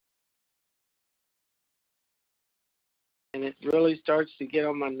and it really starts to get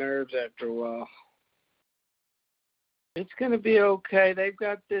on my nerves after a while. It's going to be okay. They've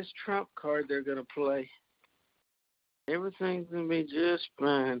got this trump card they're going to play. Everything's going to be just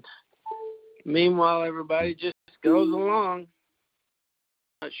fine. Meanwhile, everybody just goes along.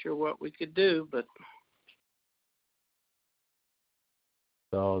 Not sure what we could do, but...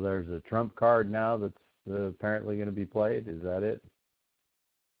 So there's a trump card now that's apparently going to be played. Is that it?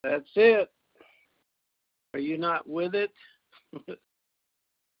 That's it. Are you not with it?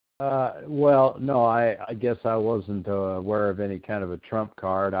 Well, no, I guess I wasn't aware of any kind of a trump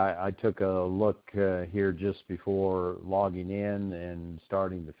card. I took a look here just before logging in and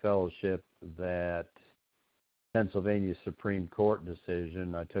starting the fellowship that Pennsylvania Supreme Court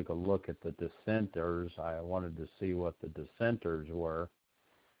decision. I took a look at the dissenters. I wanted to see what the dissenters were.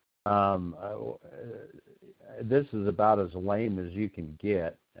 This is about as lame as you can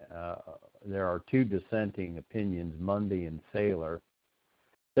get. There are two dissenting opinions, Mundy and Saylor.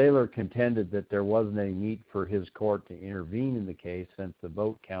 Saylor contended that there wasn't any need for his court to intervene in the case since the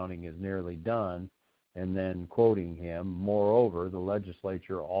vote counting is nearly done, and then quoting him, moreover, the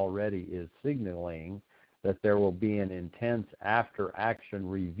legislature already is signaling that there will be an intense after-action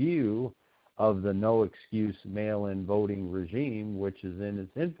review of the no-excuse mail-in voting regime, which is in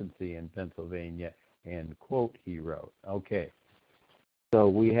its infancy in Pennsylvania, end quote, he wrote. Okay, so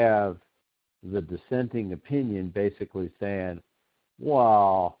we have the dissenting opinion basically saying,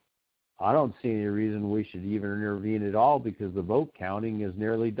 well, I don't see any reason we should even intervene at all because the vote counting is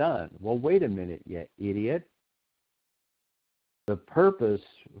nearly done. Well, wait a minute, you idiot. The purpose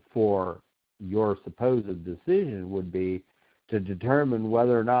for your supposed decision would be to determine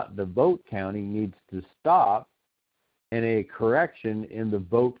whether or not the vote counting needs to stop and a correction in the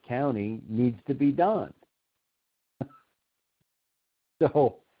vote counting needs to be done.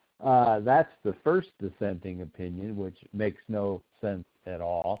 So that's the first dissenting opinion, which makes no sense at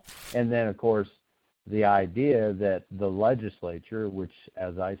all. And then, of course, the idea that the legislature, which,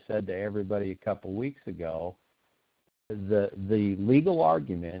 as I said to everybody a couple weeks ago, the legal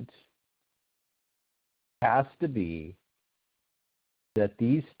argument has to be that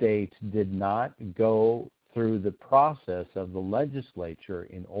these states did not go through the process of the legislature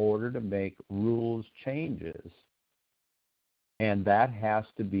in order to make rules changes. And that has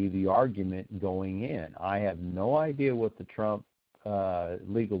to be the argument going in. I have no idea what the Trump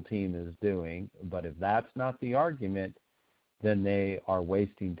legal team is doing, but if that's not the argument, then they are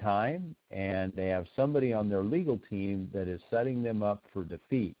wasting time, and they have somebody on their legal team that is setting them up for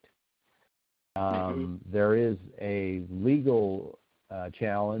defeat. There is a legal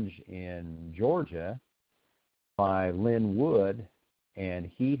challenge in Georgia by Lynn Wood, and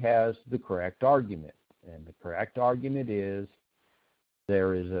he has the correct argument. And the correct argument is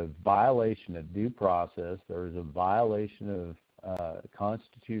there is a violation of due process, there is a violation of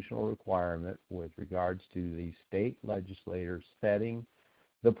constitutional requirement with regards to the state legislators setting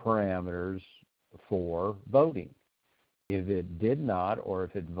the parameters for voting. If it did not, or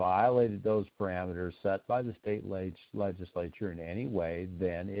if it violated those parameters set by the state legislature in any way,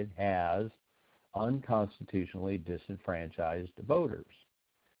 then it has unconstitutionally disenfranchised voters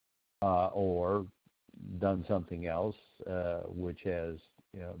or done something else which has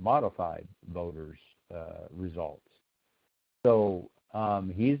modified voters' results. So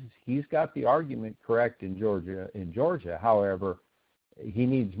he's got the argument correct in Georgia. However, he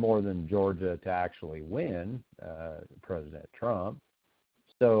needs more than Georgia to actually win, President Trump.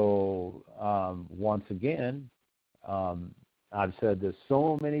 So once again, I've said this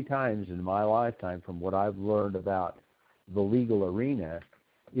so many times in my lifetime from what I've learned about the legal arena.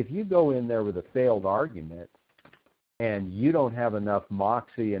 If you go in there with a failed argument and you don't have enough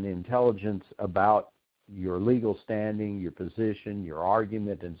moxie and intelligence about your legal standing, your position, your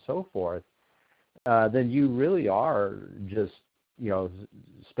argument, and so forth, then you really are just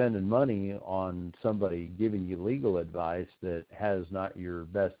spending money on somebody giving you legal advice that has not your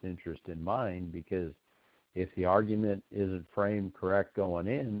best interest in mind, because if the argument isn't framed correct going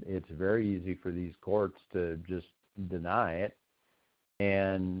in, it's very easy for these courts to just deny it.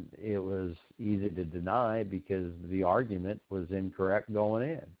 And it was easy to deny because the argument was incorrect going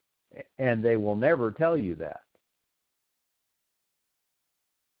in. And they will never tell you that.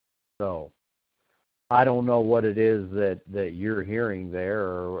 So I don't know what it is that you're hearing there,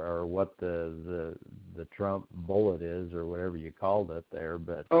 or what the Trump bullet is, or whatever you called it there.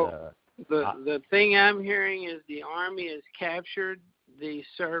 But the thing I'm hearing is the Army has captured the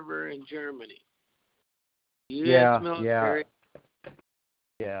server in Germany. U.S. military.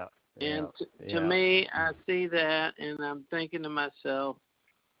 Yeah. And to me, I see that, and I'm thinking to myself,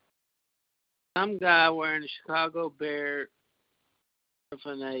 some guy wearing a Chicago Bear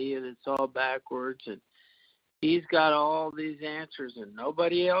paraphernalia that's all backwards, and he's got all these answers, and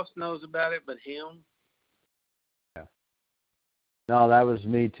nobody else knows about it but him. Yeah. No, that was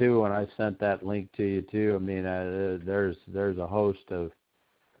me too when I sent that link to you too. I mean, there's a host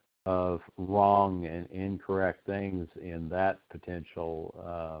of wrong and incorrect things in that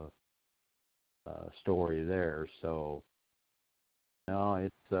potential story there. So, no,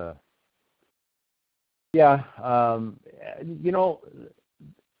 it's yeah. You know,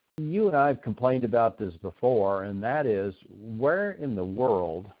 you and I have complained about this before, and that is, where in the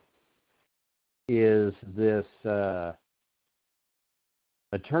world is this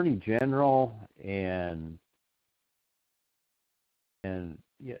Attorney General and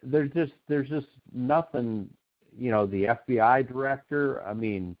yeah, there's just nothing. You know, the FBI director. I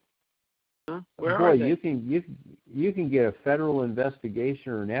mean, Where boy, are they? you can get a federal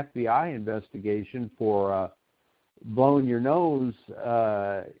investigation or an FBI investigation for blowing your nose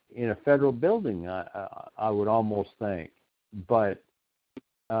in a federal building. I would almost think, but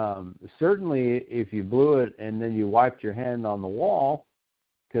certainly if you blew it and then you wiped your hand on the wall,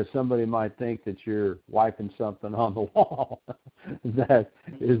 because somebody might think that you're wiping something on the wall that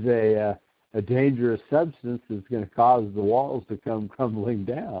is a dangerous substance that's going to cause the walls to come crumbling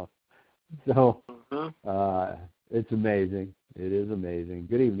down. So it's amazing. It is amazing.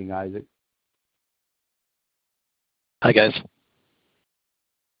 Good evening, Isaac. Hi, guys.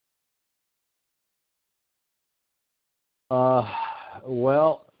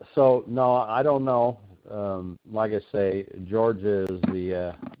 Well, so no, I don't know. Like I say, Georgia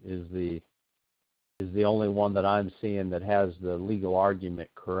is the only one that I'm seeing that has the legal argument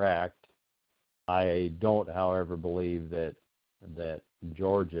correct. I don't, however, believe that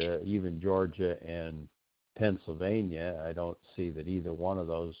Georgia, even Georgia and Pennsylvania, I don't see that either one of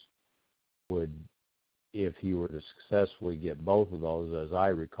those would, if he were to successfully get both of those, as I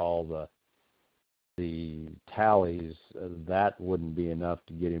recall the tallies, that wouldn't be enough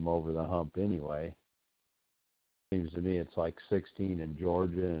to get him over the hump anyway. Seems to me it's like 16 in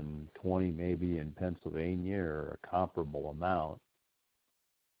Georgia and 20 maybe in Pennsylvania, or a comparable amount.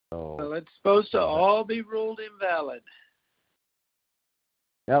 So, well, it's supposed to all be ruled invalid.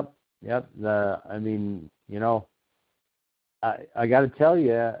 Yep. I mean, you know, I got to tell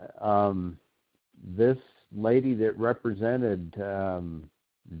you, this lady that represented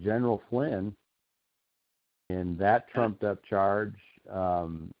General Flynn in that trumped-up charge,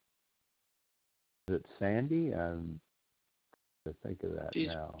 is it Sandy? To think of that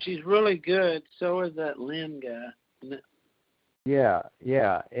now. She's really good. So is that Lynn guy. Yeah,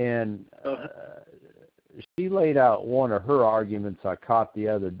 and she laid out one of her arguments I caught the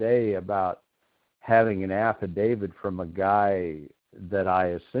other day about having an affidavit from a guy that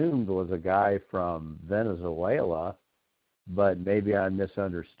I assumed was a guy from Venezuela, but maybe I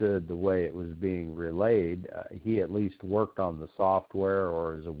misunderstood the way it was being relayed. He at least worked on the software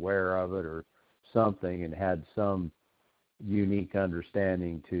or is aware of it or something, and had some unique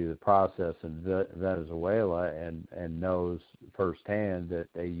understanding to the process in Venezuela, and knows firsthand that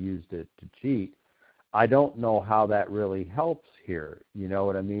they used it to cheat. I don't know how that really helps here. You know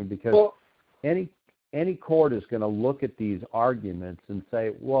what I mean? Because any court is going to look at these arguments and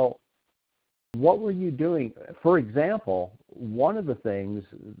say, well, what were you doing? For example, one of the things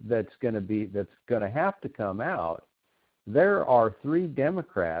that's going to have to come out, there are 3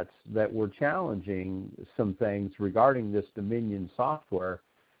 Democrats that were challenging some things regarding this Dominion software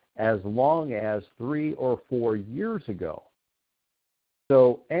as long as 3 or 4 years ago.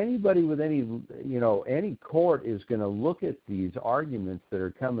 So anybody with any court is going to look at these arguments that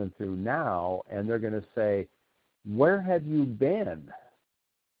are coming through now, and they're going to say, where have you been?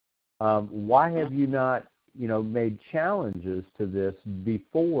 Why have you not, made challenges to this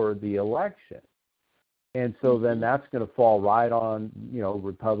before the election? And so then that's going to fall right on,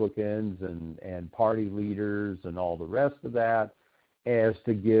 Republicans and party leaders and all the rest of that, as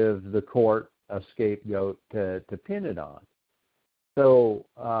to give the court a scapegoat to pin it on. So,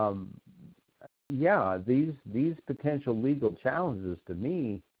 these potential legal challenges, to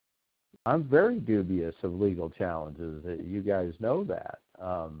me, I'm very dubious of legal challenges. You guys know that.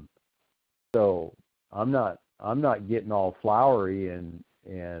 So I'm not getting all flowery and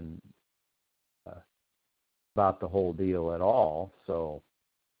about the whole deal at all. So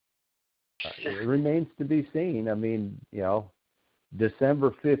it remains to be seen. I mean,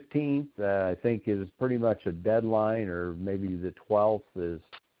 December 15th, I think, is pretty much a deadline, or maybe the 12th is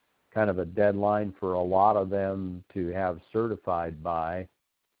kind of a deadline for a lot of them to have certified by.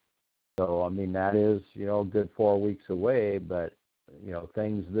 So, I mean, that is, a good 4 weeks away, but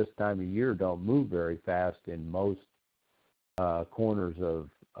things this time of year don't move very fast in most corners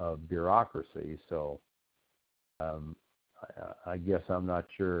of bureaucracy. So I guess I'm not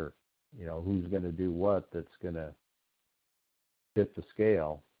sure, who's going to do what that's going to tip the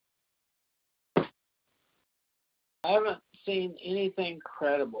scale. I haven't seen anything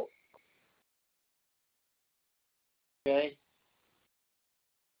credible. Okay?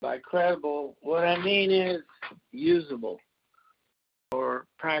 By credible, what I mean is usable or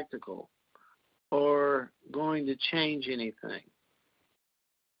practical or going to change anything.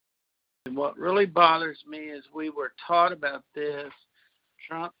 And what really bothers me is we were taught about this,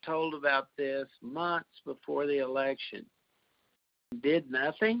 Trump told about this months before the election. Did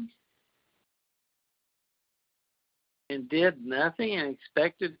nothing? And did nothing and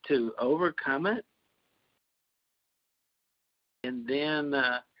expected to overcome it? And then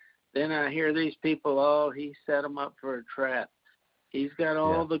I hear these people, he set them up for a trap. He's got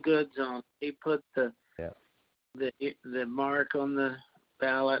all the goods on. He put the mark on the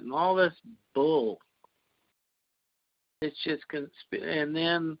ballot and all this bull. It's just and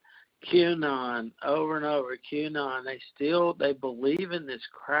then QAnon over and over. QAnon. They believe in this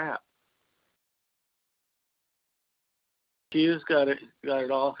crap. Q's got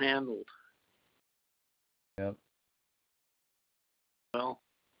it all handled. Yep. Well,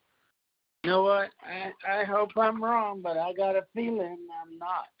 you know what? I hope I'm wrong, but I got a feeling I'm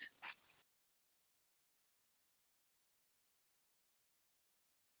not.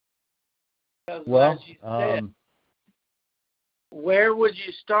 Because as you said, where would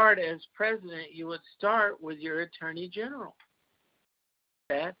you start as president? You would start with your attorney general.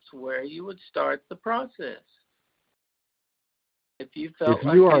 That's where you would start the process. If you felt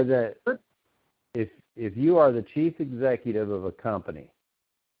if you are the chief executive of a company,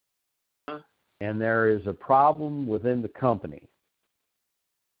 and there is a problem within the company,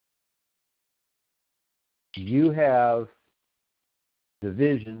 you have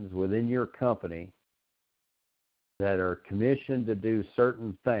divisions within your company that are commissioned to do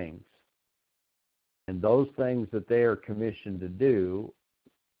certain things. And those things that they are commissioned to do,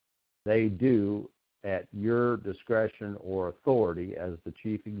 they do at your discretion or authority as the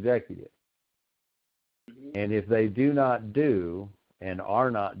chief executive. Mm-hmm. And if they do not do and are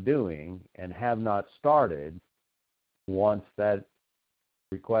not doing and have not started once that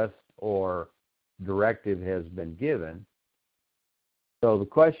request or directive has been given, so the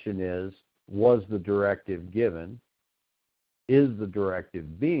question is, was the directive given? Is the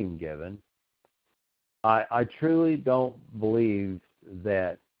directive being given? I truly don't believe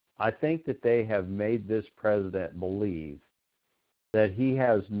that. I think that they have made this president believe that he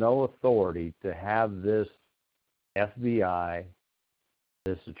has no authority to have this FBI,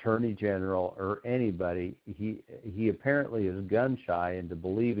 this attorney general, or anybody. He apparently is gun shy into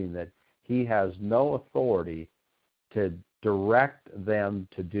believing that he has no authority to direct them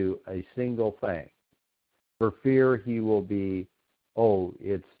to do a single thing, for fear he will be,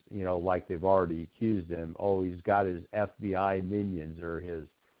 it's, like they've already accused him, he's got his FBI minions or his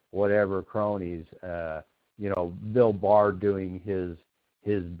whatever cronies, Bill Barr doing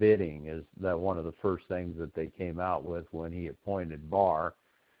his bidding is that one of the first things that they came out with when he appointed Barr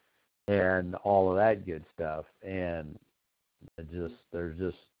and all of that good stuff. And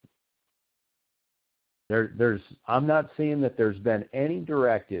I'm not seeing that there's been any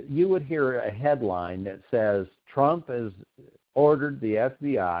directive. You would hear a headline that says Trump has ordered the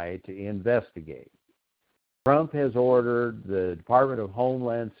FBI to investigate. Trump has ordered the Department of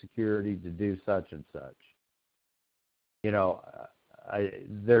Homeland Security to do such and such.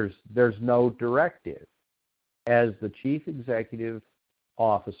 There's no directive. As the chief executive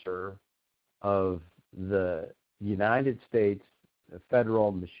officer of the United States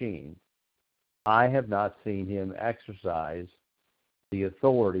federal machine, I have not seen him exercise the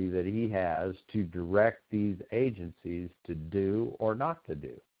authority that he has to direct these agencies to do or not to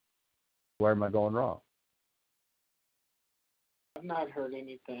do. Where am I going wrong? I've not heard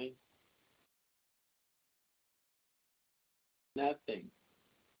anything. Nothing.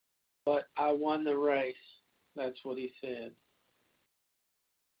 But I won the race. That's what he said.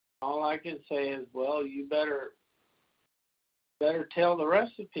 All I can say is, well, you better tell the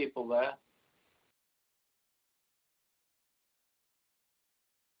rest of the people that.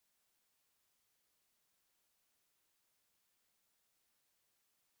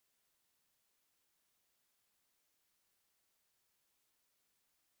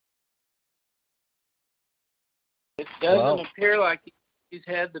 It doesn't appear like he's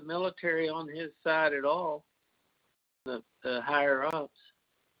had the military on his side at all, the higher ups.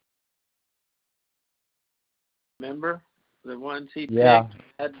 Remember? The ones he Yeah. picked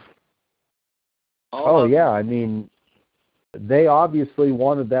had Oh, yeah. I mean, they obviously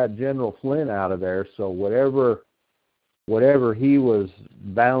wanted that General Flynn out of there, so whatever he was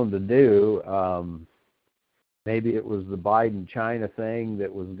bound to do, maybe it was the Biden-China thing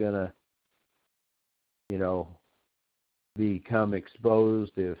that was going to, become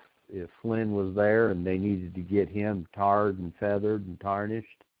exposed if Flynn was there and they needed to get him tarred and feathered and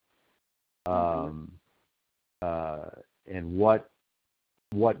tarnished. And what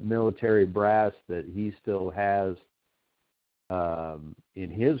military brass that he still has in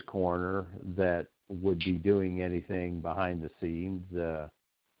his corner that would be doing anything behind the scenes,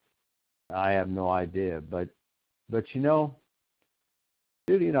 I have no idea. But Judy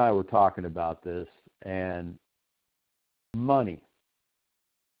and I were talking about this, and money.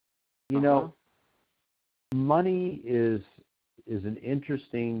 Money is an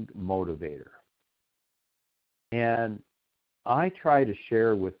interesting motivator. And I try to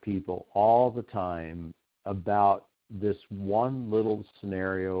share with people all the time about this one little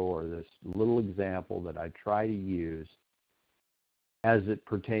scenario or this little example that I try to use as it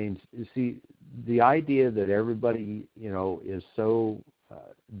pertains. You see, the idea that everybody, is so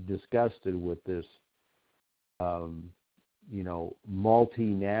disgusted with this,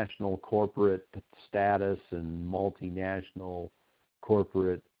 multinational corporate status and multinational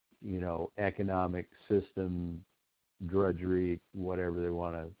corporate, economic system drudgery, whatever they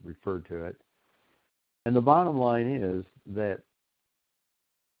want to refer to it. And the bottom line is that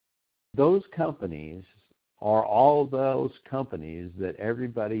those companies are all those companies that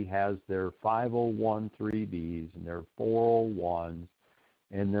everybody has their 501(c)(3)s and their 401s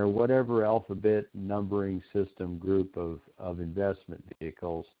and their whatever alphabet numbering system group of investment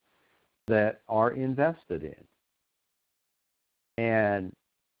vehicles that are invested in. And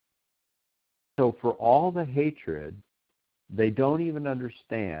so for all the hatred, they don't even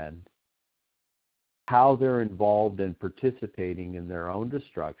understand how they're involved in participating in their own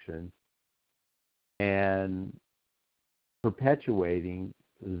destruction and perpetuating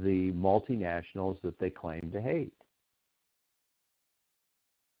the multinationals that they claim to hate.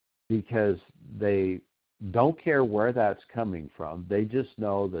 Because they don't care where that's coming from. They just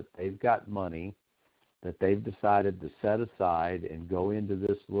know that they've got money that they've decided to set aside and go into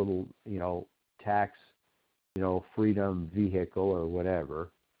this little, tax, freedom vehicle or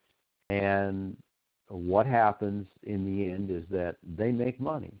whatever. And what happens in the end is that they make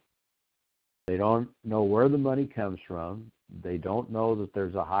money. They don't know where the money comes from. They don't know that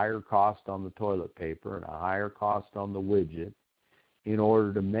there's a higher cost on the toilet paper and a higher cost on the widget in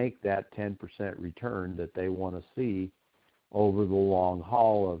order to make that 10% return that they want to see over the long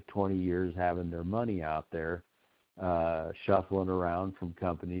haul of 20 years having their money out there, shuffling around from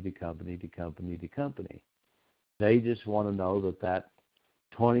company to company to company to company. They just want to know that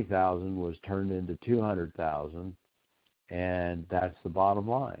 $20,000 was turned into $200,000, and that's the bottom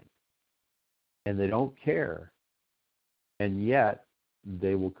line. And they don't care, and yet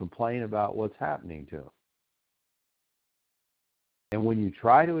they will complain about what's happening to them. And when you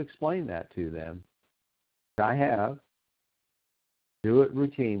try to explain that to them, I do it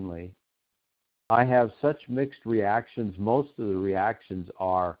routinely, I have such mixed reactions. Most of the reactions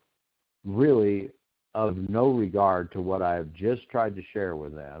are really of no regard to what I have just tried to share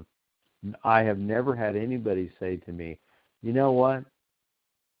with them. I have never had anybody say to me, you know what?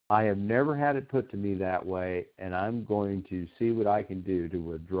 I have never had it put to me that way, and I'm going to see what I can do to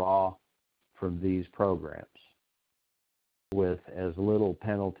withdraw from these programs with as little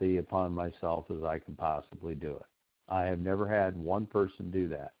penalty upon myself as I can possibly do it. I have never had one person do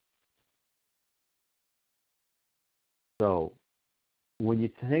that. So when you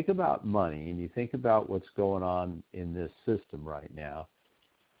think about money and you think about what's going on in this system right now,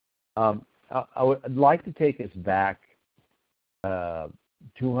 I'd like to take us back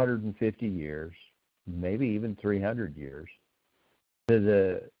 250 years, maybe even 300 years, to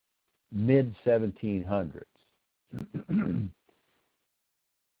the mid-1700s.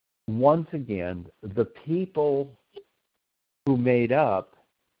 Once again, the people who made up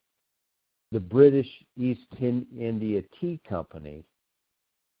the British East India Tea Company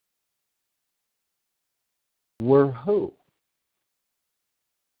were who?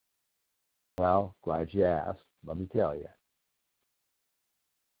 Well, glad you asked. Let me tell you.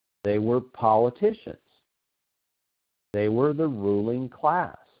 They were politicians. They were the ruling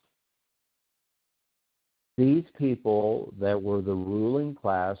class. These people that were the ruling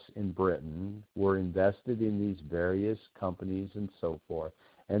class in Britain were invested in these various companies and so forth,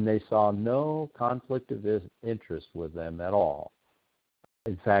 and they saw no conflict of interest with them at all.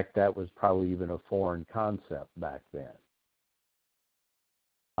 In fact, that was probably even a foreign concept back then.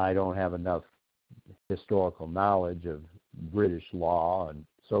 I don't have enough historical knowledge of British law and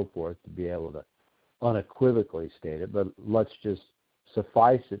so forth to be able to unequivocally state it, but let's just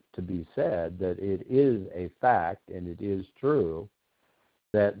suffice it to be said that it is a fact and it is true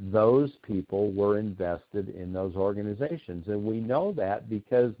that those people were invested in those organizations. And we know that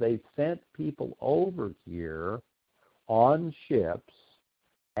because they sent people over here on ships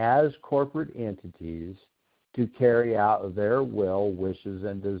as corporate entities to carry out their will, wishes,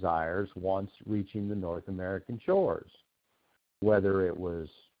 and desires once reaching the North American shores, whether it was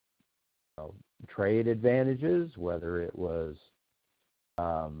trade advantages, whether it was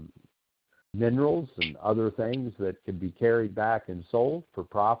minerals and other things that could be carried back and sold for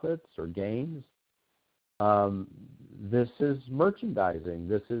profits or gains. This is merchandising.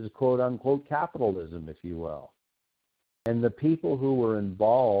 This is quote-unquote capitalism, if you will. And the people who were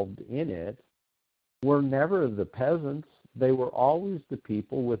involved in it were never the peasants. They were always the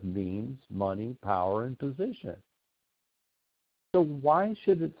people with means, money, power, and position. So why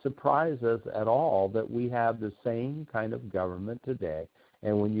should it surprise us at all that we have the same kind of government today?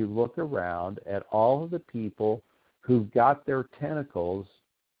 And when you look around at all of the people who've got their tentacles,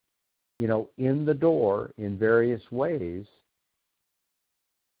 in the door in various ways,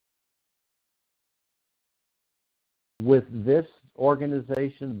 with this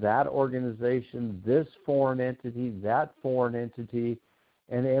organization, that organization, this foreign entity, that foreign entity,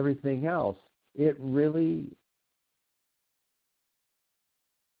 and everything else, it really,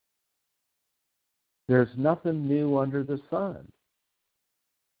 there's nothing new under the sun.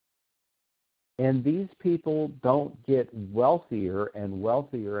 And these people don't get wealthier and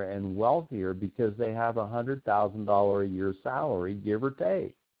wealthier and wealthier because they have a $100,000 a year salary, give or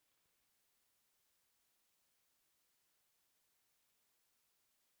take.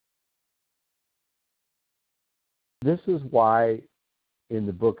 This is why in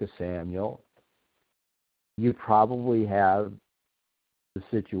the book of Samuel, you probably have the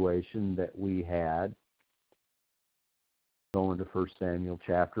situation that we had going to 1 Samuel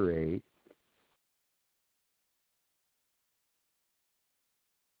chapter 8.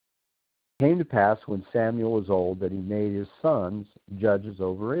 It came to pass when Samuel was old that he made his sons judges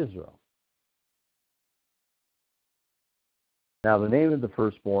over Israel. Now the name of the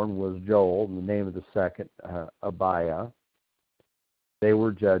firstborn was Joel, and the name of the second Abiah. They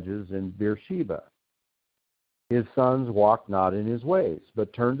were judges in Beersheba. His sons walked not in his ways,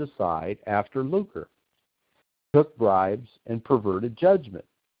 but turned aside after lucre, took bribes, and perverted judgment.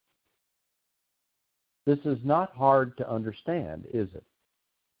 This is not hard to understand, is it?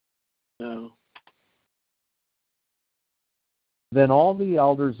 No. Then all the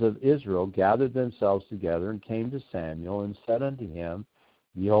elders of Israel gathered themselves together and came to Samuel and said unto him,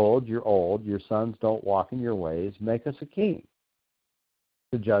 Behold, you're old, your sons don't walk in your ways, make us a king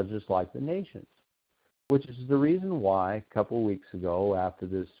to judge us like the nations. Which is the reason why a couple of weeks ago, after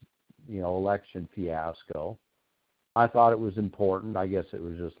this election fiasco, I thought it was important, I guess it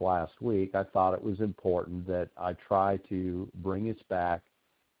was just last week, I thought it was important that I try to bring us back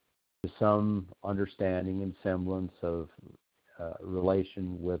to some understanding and semblance of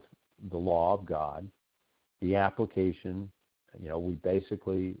relation with the law of God, the application. We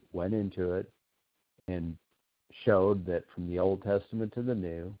basically went into it and showed that from the Old Testament to the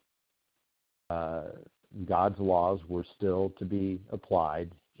New, God's laws were still to be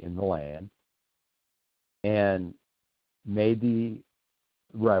applied in the land, and made the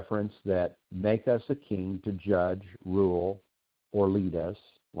reference that make us a king to judge, rule, or lead us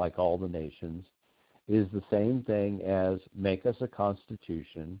like all the nations is the same thing as make us a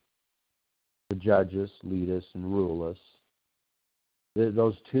constitution to judge us, lead us, and rule us.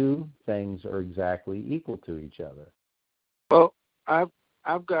 Those two things are exactly equal to each other. Well,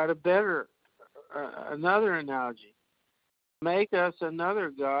 I've got a better, another analogy. Make us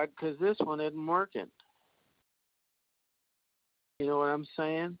another God because this one isn't working. You know what I'm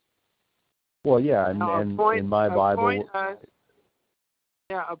saying? Well, yeah, and in my Bible...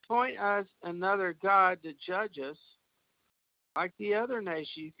 appoint us another God to judge us like the other nation.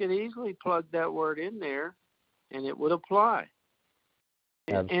 You could easily plug that word in there, and it would apply.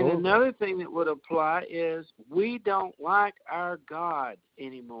 And another thing that would apply is we don't like our God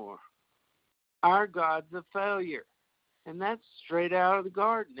anymore. Our God's a failure. And that's straight out of the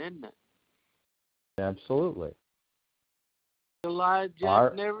garden, isn't it? Absolutely.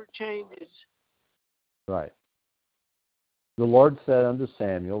 Elijah never changes. Right. The Lord said unto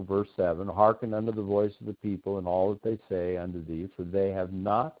Samuel, verse 7, Hearken unto the voice of the people and all that they say unto thee, for they have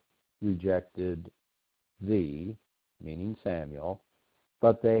not rejected thee, meaning Samuel,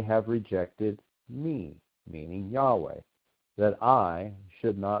 but they have rejected me, meaning Yahweh, that I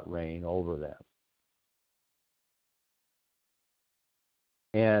should not reign over them.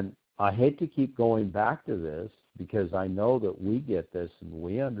 And I hate to keep going back to this because I know that we get this and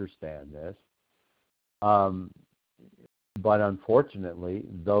we understand this. But unfortunately,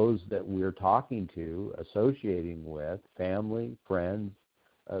 those that we're talking to, associating with, family, friends,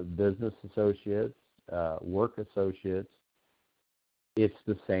 business associates, work associates, it's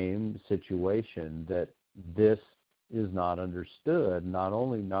the same situation that this is not understood. Not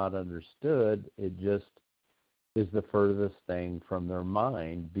only not understood, it just is the furthest thing from their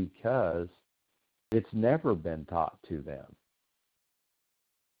mind because it's never been taught to them.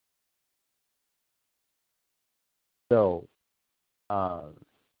 So, I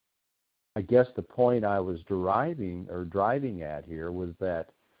guess the point I was driving at here was that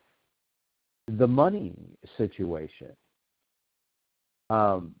the money situation.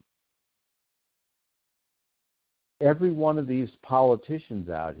 Every one of these politicians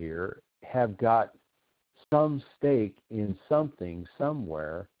out here have got some stake in something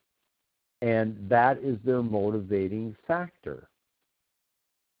somewhere, and that is their motivating factor.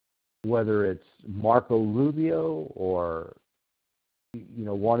 Whether it's Marco Rubio or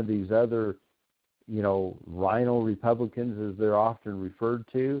one of these other rhino Republicans, as they're often referred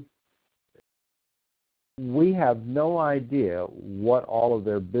to, we have no idea what all of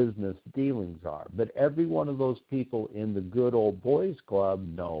their business dealings are. But every one of those people in the good old boys club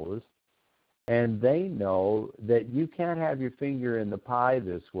knows, and they know that you can't have your finger in the pie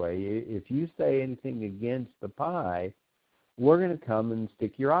this way. If you say anything against the pie, we're going to come and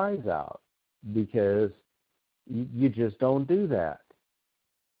stick your eyes out because you just don't do that.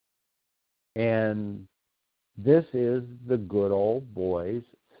 And this is the good old boys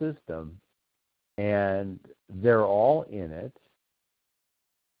system. And they're all in it,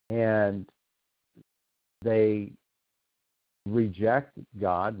 and they reject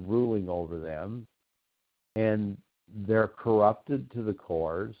God ruling over them, and they're corrupted to the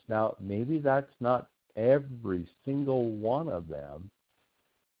cores. Now, maybe that's not every single one of them,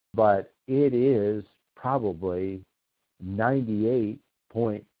 but it is probably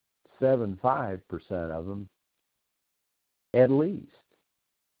 98.75% of them at least.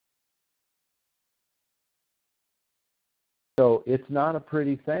 So it's not a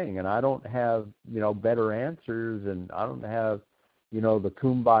pretty thing, and I don't have, better answers, and I don't have, the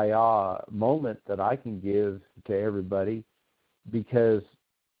kumbaya moment that I can give to everybody, because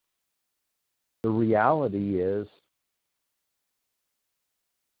the reality is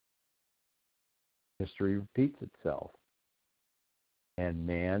history repeats itself, and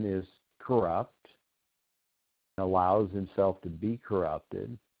man is corrupt, allows himself to be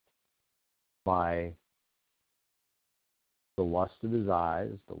corrupted by the lust of his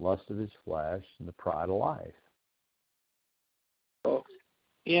eyes, the lust of his flesh, and the pride of life. Well,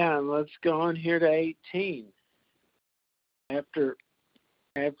 yeah, and let's go on here to 18. After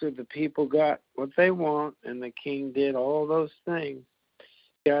the people got what they want and the king did all those things,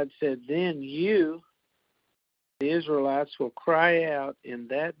 God said, then you, the Israelites, will cry out in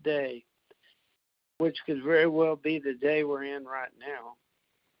that day, which could very well be the day we're in right now,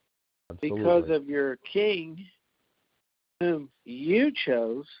 Absolutely. Because of your king whom you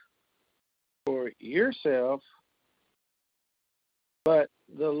chose for yourself, but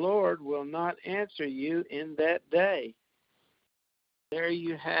the Lord will not answer you in that day. There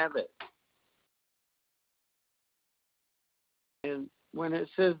you have it. And when it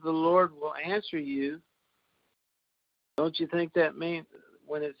says the Lord will answer you, don't you think that means,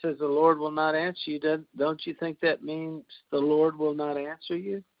 when it says the Lord will not answer you, don't you think that means the Lord will not answer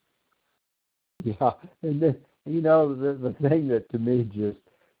you? Yeah, and then, the thing that to me just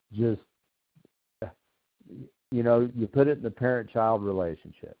you put it in the parent-child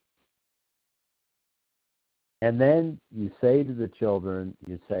relationship. And then you say to the children,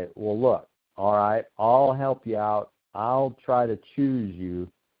 you say, well, look, all right, I'll help you out. I'll try to choose you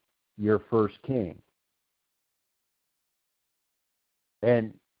your first king.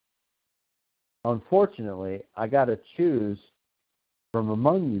 And unfortunately, I got to choose from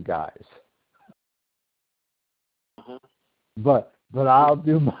among you guys. Uh-huh. But I'll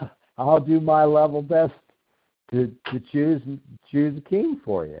do my level best to choose a king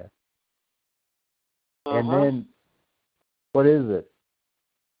for you. Uh-huh. And then, what is it?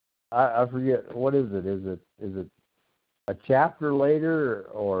 I forget. What is it? Is it a chapter later,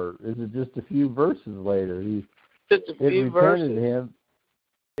 or is it just a few verses later? Just a few verses. Him.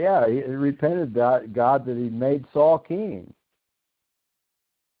 Yeah, it repented God that he made Saul king.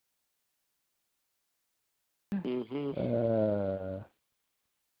 Mm-hmm.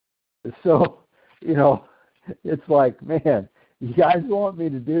 So, it's like, man, you guys want me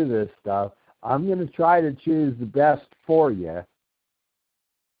to do this stuff. I'm going to try to choose the best for you.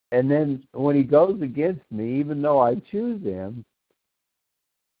 And then when he goes against me, even though I choose him,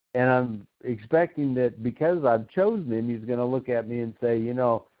 and I'm expecting that because I've chosen him, he's going to look at me and say, you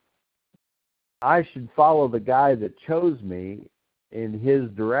know, I should follow the guy that chose me in his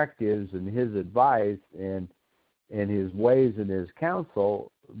directives and his advice and his ways and his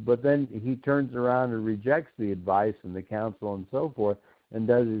counsel, but then he turns around and rejects the advice and the counsel and so forth and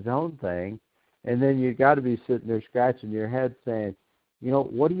does his own thing. And then you got to be sitting there scratching your head saying, you know,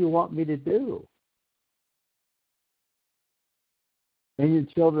 what do you want me to do? And your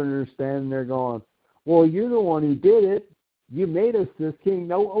children are standing there going, well, you're the one who did it. You made us this king.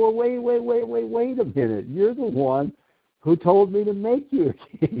 No, oh, wait a minute. You're the one who told me to make you a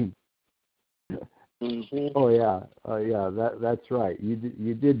king. Mm-hmm. Oh yeah, that's right. You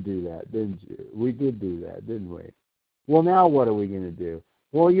did do that, didn't you? We did do that, didn't we? Well, now what are we going to do?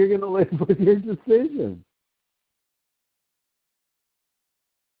 Well, you're going to live with your decision.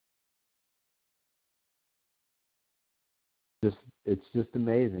 It's just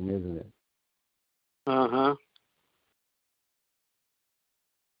amazing, isn't it? Uh-huh.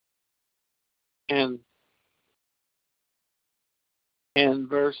 And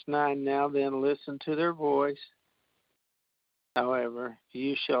verse 9, now then listen to their voice. However,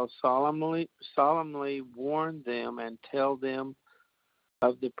 you shall solemnly warn them and tell them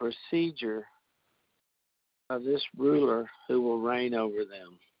of the procedure of this ruler who will reign over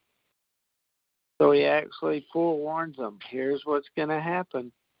them. So he actually forewarns them. Here's what's going to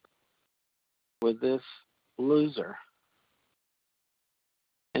happen with this loser.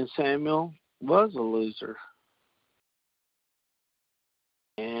 And Samuel was a loser.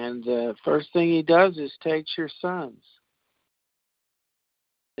 And the first thing he does is takes your sons.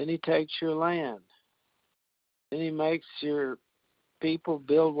 Then he takes your land. Then he makes your people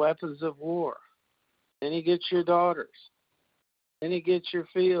build weapons of war. Then he gets your daughters. Then he gets your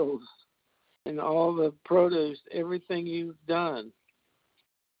fields and all the produce, everything you've done.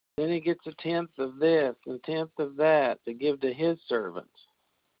 Then he gets a tenth of this and a tenth of that to give to his servants.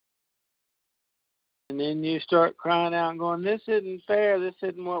 And then you start crying out and going, this isn't fair. This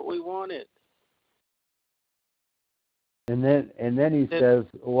isn't what we wanted. And then he says,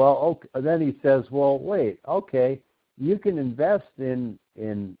 well, okay. Then he says, well, wait, okay, you can invest in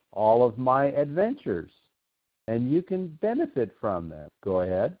all of my adventures, and you can benefit from them. Go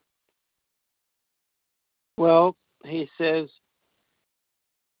ahead. Well, he says,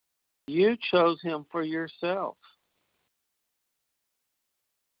 you chose him for yourself.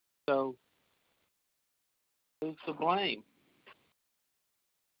 So who's to blame?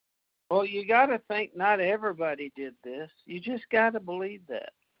 Well, you got to think not everybody did this. You just got to believe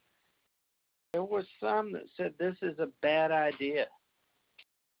that. There was some that said this is a bad idea.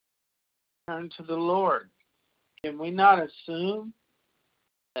 Turn to the Lord. Can we not assume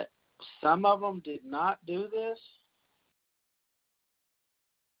that some of them did not do this?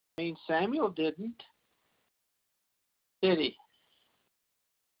 I mean, Samuel didn't. Did he?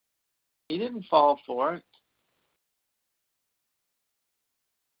 He didn't fall for it.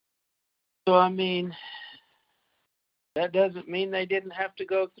 So, I mean, that doesn't mean they didn't have to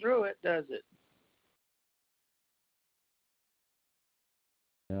go through it, does it?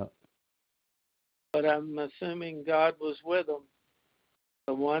 Yeah. But I'm assuming God was with them.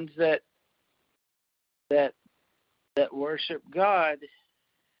 The ones that worship God,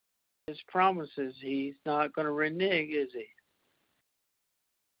 his promises, he's not going to renege, is he?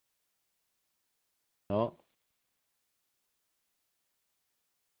 No.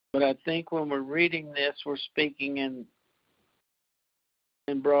 But I think when we're reading this, we're speaking in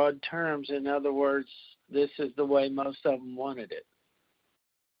broad terms. In other words, this is the way most of them wanted it.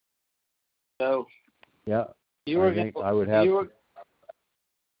 So, yeah, go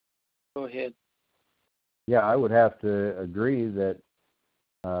ahead. Yeah, I would have to agree that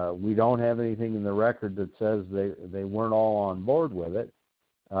we don't have anything in the record that says they weren't all on board with it.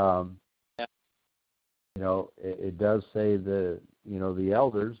 Yeah. You know, it does say the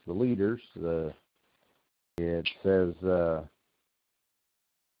elders, the leaders. It says the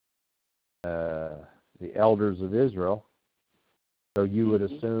elders of Israel. So you would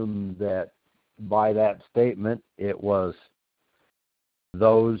assume that by that statement, it was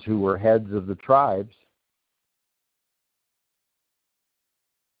those who were heads of the tribes.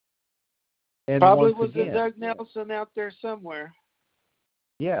 And probably was again, a Doug Nelson out there somewhere.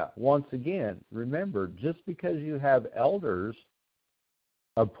 Yeah, once again, remember, just because you have elders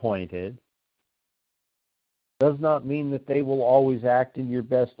appointed does not mean that they will always act in your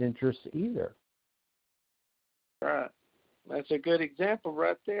best interests either. Right. That's a good example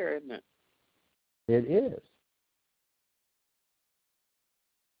right there, isn't it? It is.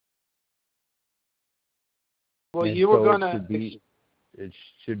 Well, And you were so going to... it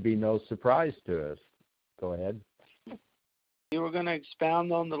should be no surprise to us. Go ahead. You were going to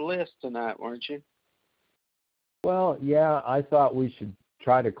expound on the list tonight, weren't you? Well, yeah, I thought we should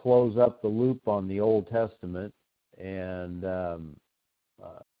try to close up the loop on the Old Testament, and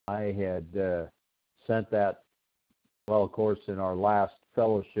I had sent that, well, of course, in our last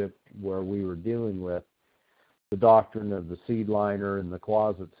fellowship where we were dealing with the doctrine of the seedliner and the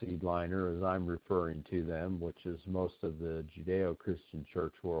closet seedliner, as I'm referring to them, which is most of the Judeo-Christian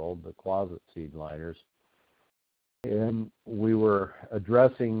church world, the closet seedliners. And we were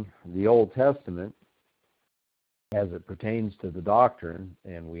addressing the Old Testament as it pertains to the doctrine,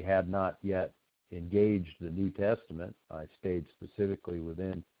 and we had not yet engaged the New Testament. I stayed specifically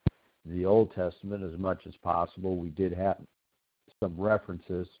within the Old Testament as much as possible. We did have some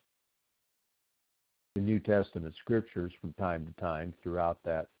references to New Testament scriptures from time to time throughout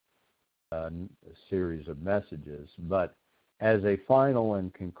that series of messages. But as a final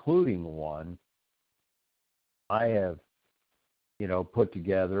and concluding one, I have put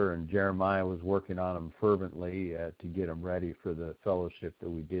together, and Jeremiah was working on them fervently to get them ready for the fellowship that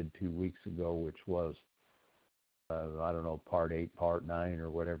we did 2 weeks ago, which was, I don't know, part 8, part 9, or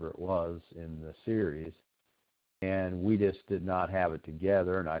whatever it was in the series. And we just did not have it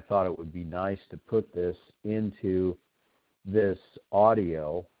together, and I thought it would be nice to put this into this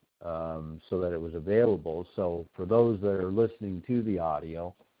audio so that it was available. So for those that are listening to the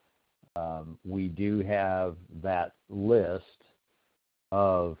audio, we do have that list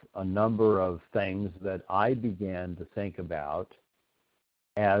of a number of things that I began to think about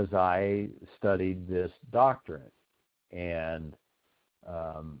as I studied this doctrine. And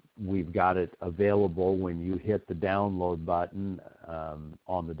we've got it available when you hit the download button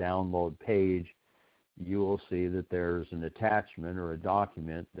on the download page. You will see that there's an attachment or a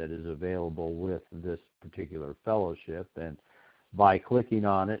document that is available with this particular fellowship, and by clicking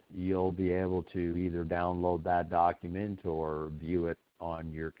on it, you'll be able to either download that document or view it on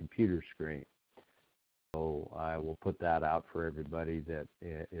your computer screen. So I will put that out for everybody that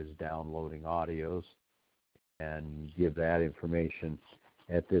is downloading audios and give that information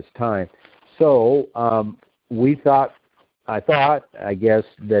at this time. So I guess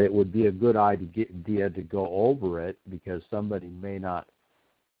that it would be a good idea to go over it, because somebody may not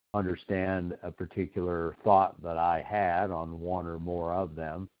understand a particular thought that I had on one or more of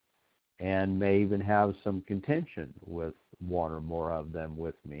them, and may even have some contention with one or more of them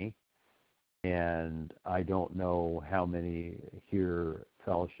with me. And I don't know how many here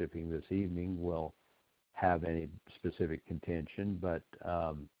fellowshipping this evening will have any specific contention, but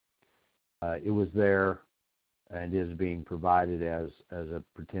it was there and is being provided as a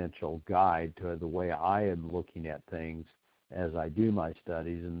potential guide to the way I am looking at things as I do my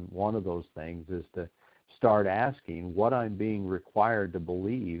studies. And one of those things is to start asking what I'm being required to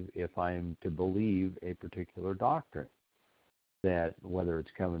believe if I'm to believe a particular doctrine, that whether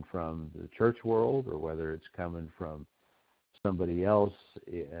it's coming from the church world or whether it's coming from somebody else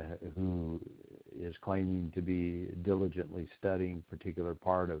who is claiming to be diligently studying a particular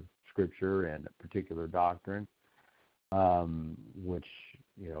part of Scripture and a particular doctrine, which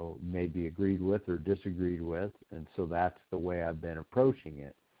may be agreed with or disagreed with. And so that's the way I've been approaching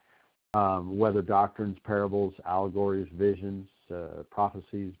it. Whether doctrines, parables, allegories, visions,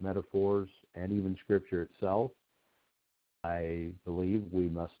 prophecies, metaphors, and even Scripture itself, I believe we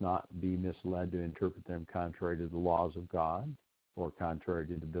must not be misled to interpret them contrary to the laws of God or contrary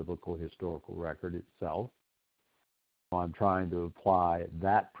to the biblical historical record itself. So I'm trying to apply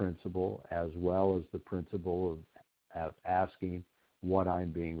that principle as well as the principle of asking what I'm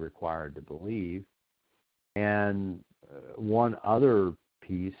being required to believe. And one other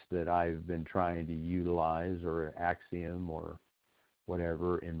piece that I've been trying to utilize, or axiom or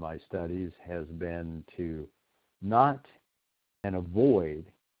whatever, in my studies has been to not and avoid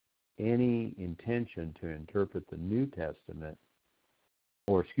any intention to interpret the New Testament,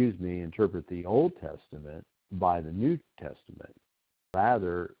 interpret the Old Testament by the New Testament.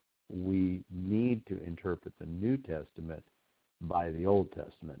 Rather, we need to interpret the New Testament by the Old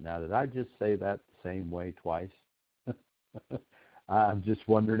Testament. Now, did I just say that the same way twice? I'm just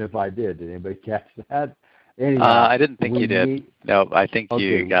wondering if I did. Did anybody catch that? Anyhow, I didn't think you did. No, I think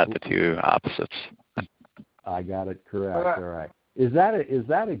you got the two opposites. I got it correct. All right. Is that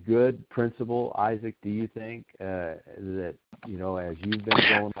a good principle, Isaac? Do you think that as you've been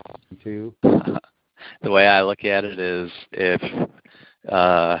going on too? The way I look at it is, if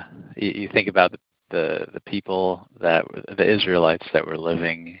you think about the people the Israelites that were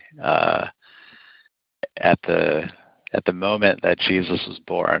living at the moment that Jesus was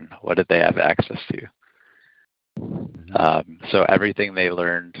born, what did they have access to? So everything they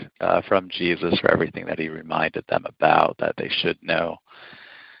learned from Jesus, or everything that he reminded them about that they should know,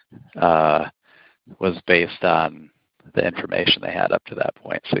 was based on the information they had up to that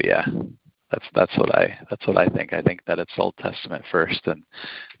point. So yeah, that's what I think. I think that it's Old Testament first, and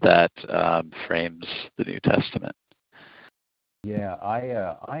that frames the New Testament. Yeah,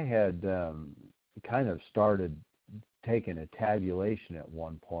 I had kind of started taking a tabulation at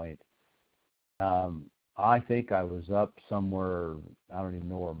one point. I think I was up somewhere, I don't even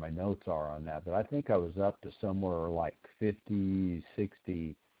know where my notes are on that, but I think I was up to somewhere like 50,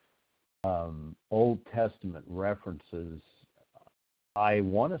 60 Old Testament references. I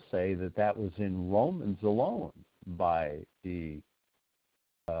want to say that was in Romans alone by the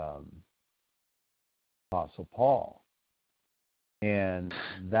Apostle Paul. And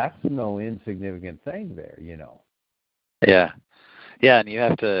that's no insignificant thing there, you know. Yeah. Yeah, and you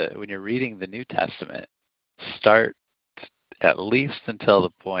have to, when you're reading the New Testament, start at least until the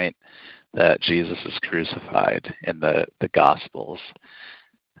point that Jesus is crucified in the Gospels.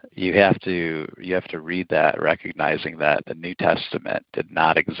 You have to read that recognizing that the New Testament did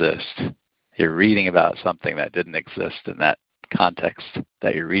not exist. You're reading about something that didn't exist in that context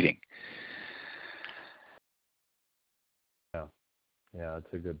that you're reading. Yeah,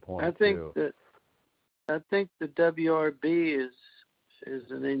 that's a good point. I think the WRB is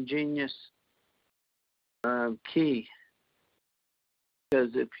an ingenious key,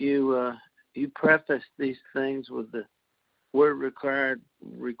 because if you preface these things with the word required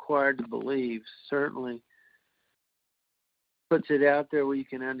to believe, certainly puts it out there where you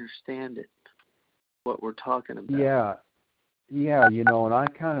can understand it, what we're talking about. Yeah, you know, and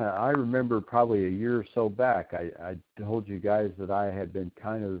I remember probably a year or so back, I told you guys that I had been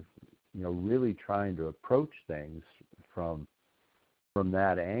kind of, you know, really trying to approach things from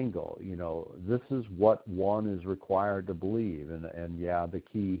that angle. You know, this is what one is required to believe, and yeah, the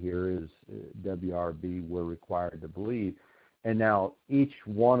key here is WRB, we're required to believe. And now each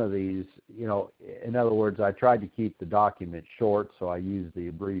one of these, you know, in other words, I tried to keep the document short, so I used the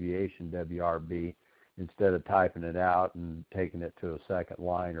abbreviation WRB instead of typing it out and taking it to a second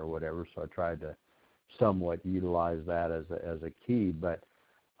line or whatever. So I tried to somewhat utilize that as a key. But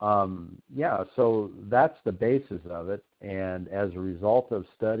yeah, so that's the basis of it. And as a result of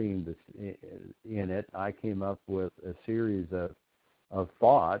studying this in it, I came up with a series of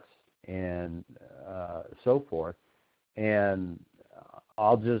thoughts and so forth. And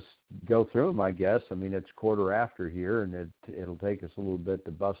I'll just go through them, I guess. I mean, it's 1:15 here, and it'll take us a little bit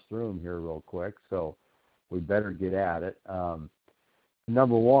to bust through them here real quick, so we better get at it.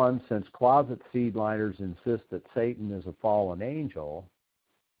 Number one, since closet seedliners insist that Satan is a fallen angel,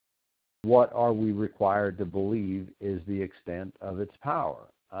 what are we required to believe is the extent of its power?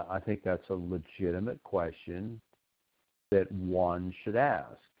 I think that's a legitimate question that one should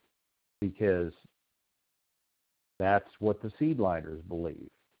ask, because that's what the seedliners believe,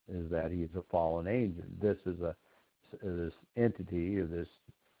 is that he's a fallen angel. This entity, or this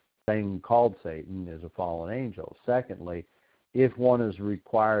thing called Satan, is a fallen angel. Secondly, if one is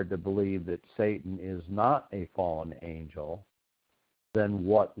required to believe that Satan is not a fallen angel, then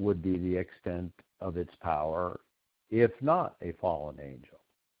what would be the extent of its power if not a fallen angel?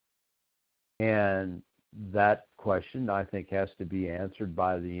 And that question, I think, has to be answered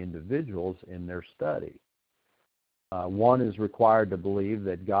by the individuals in their study. One is required to believe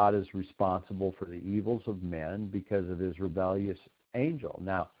that God is responsible for the evils of men because of his rebellious angel.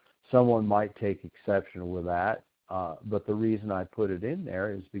 Now, someone might take exception with that, but the reason I put it in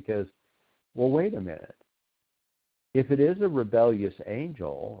there is because, well, wait a minute. If it is a rebellious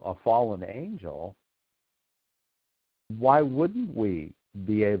angel, a fallen angel, why wouldn't we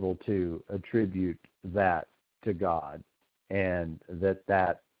be able to attribute that to God, and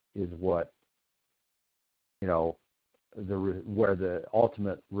that is what, you know, where the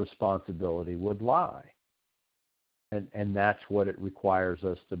ultimate responsibility would lie, and that's what it requires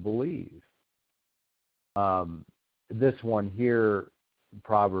us to believe. This one here,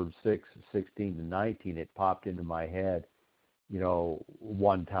 Proverbs 6:16-19, it popped into my head, you know,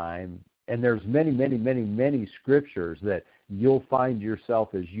 one time. And there's many scriptures that you'll find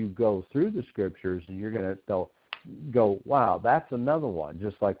yourself as you go through the scriptures, and you're going to go, wow, that's another one,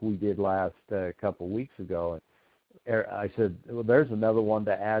 just like we did last couple weeks ago. And I said, well, there's another one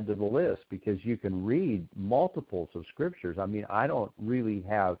to add to the list, because you can read multiples of scriptures. I mean, I don't really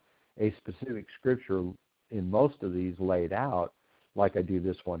have a specific scripture in most of these laid out like I do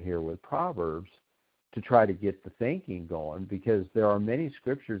this one here with Proverbs, to try to get the thinking going, because there are many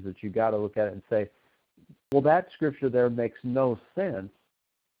scriptures that you got to look at it and say, well, that scripture there makes no sense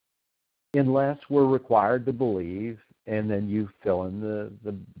unless we're required to believe, and then you fill in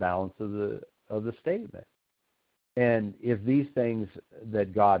the balance of the statement. And if these things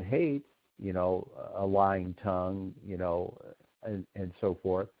that God hates, a lying tongue, and so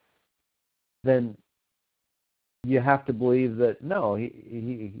forth, then you have to believe that no,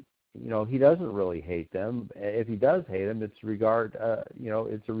 he doesn't really hate them. If he does hate them, it's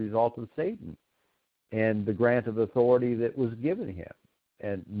it's a result of Satan and the grant of authority that was given him,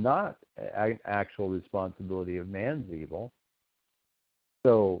 and not actual responsibility of man's evil.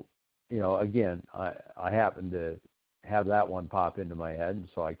 So, again, I happened to have that one pop into my head, and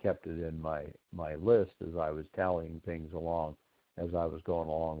so I kept it in my list as I was tallying things along as I was going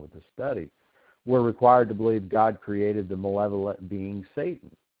along with the study. We're required to believe God created the malevolent being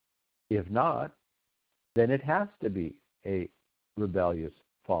Satan. If not, then it has to be a rebellious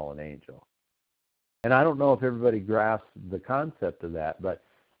fallen angel. And I don't know if everybody grasps the concept of that, but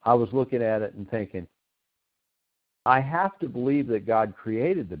I was looking at it and thinking, I have to believe that God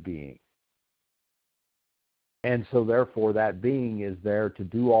created the being. And so therefore that being is there to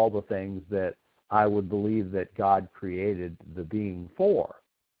do all the things that I would believe that God created the being for.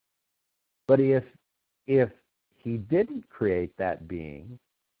 But if he didn't create that being,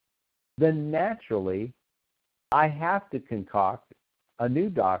 then naturally I have to concoct a new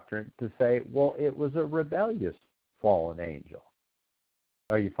doctrine to say, well, it was a rebellious fallen angel.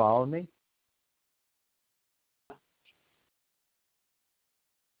 Are you following me?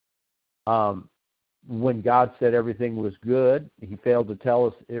 When God said everything was good, he failed to tell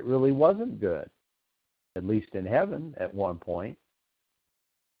us it really wasn't good, at least in heaven at one point.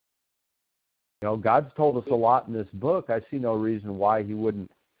 God's told us a lot in this book. I see no reason why he would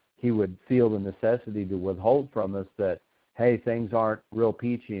feel the necessity to withhold from us that, hey, things aren't real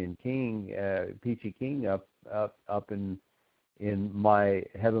peachy keen up in my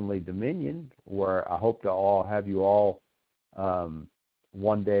heavenly dominion, where I hope to have you all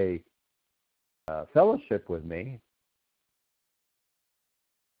one day fellowship with me.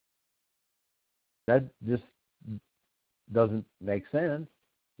 That just doesn't make sense.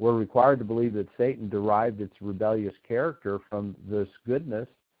 We're required to believe that Satan derived its rebellious character from this goodness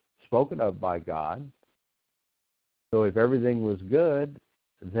spoken of by God. So if everything was good,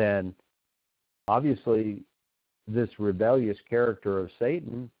 then obviously this rebellious character of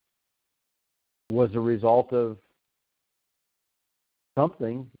Satan was a result of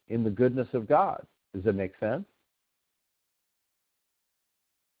something in the goodness of God. Does that make sense?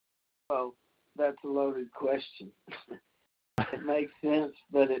 Well, that's a loaded question. It makes sense,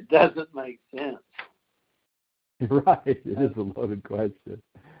 but it doesn't make sense. Right, it is a loaded question.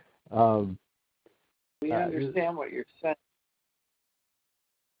 We understand what you're saying.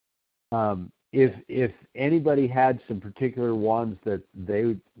 If anybody had some particular ones that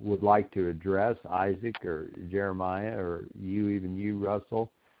they would like to address, Isaac or Jeremiah or you,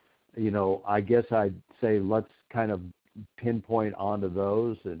 Russell, I guess I'd say let's kind of pinpoint onto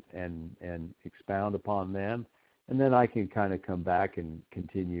those and expound upon them, and then I can kind of come back and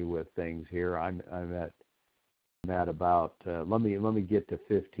continue with things here. I'm at about let me get to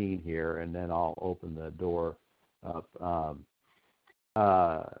 15 here, and then I'll open the door up.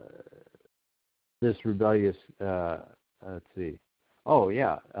 This rebellious, let's see. Oh,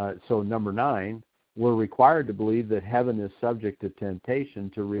 yeah. So number 9, we're required to believe that heaven is subject to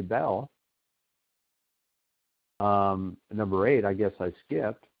temptation to rebel. Number 8, I guess I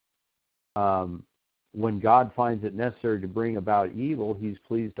skipped. When God finds it necessary to bring about evil, he's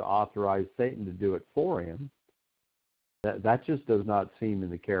pleased to authorize Satan to do it for him. That just does not seem in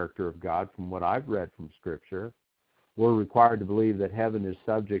the character of God from what I've read from Scripture. We're required to believe that heaven is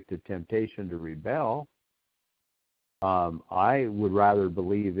subject to temptation to rebel. I would rather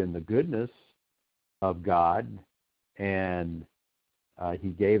believe in the goodness of God, and he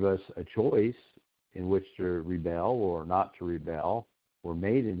gave us a choice in which to rebel or not to rebel. We're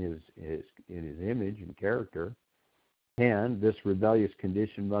made in his image and character. 10, this rebellious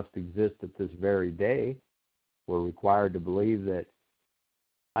condition must exist at this very day. We're required to believe that.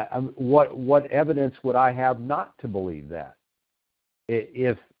 What evidence would I have not to believe that?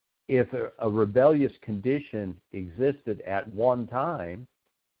 If a rebellious condition existed at one time,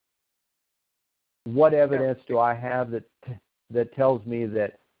 what evidence do I have that tells me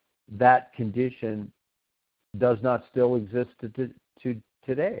that condition does not still exist to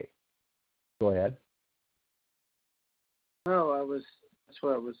today? Go ahead. No, that's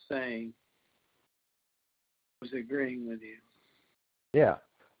what I was saying. I was agreeing with you. Yeah.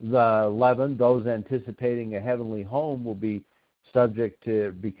 the 11, those anticipating a heavenly home will be subject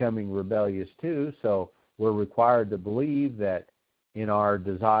to becoming rebellious too. So we're required to believe that in our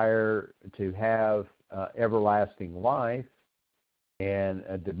desire to have everlasting life and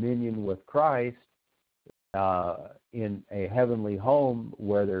a dominion with Christ in a heavenly home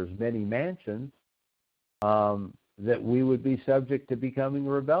where there's many mansions, that we would be subject to becoming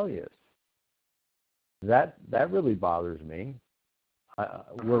rebellious. That really bothers me.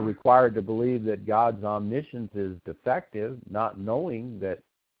 We're required to believe that God's omniscience is defective, not knowing that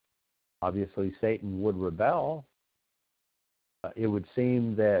obviously Satan would rebel. It would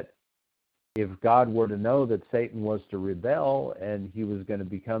seem that if God were to know that Satan was to rebel and he was going to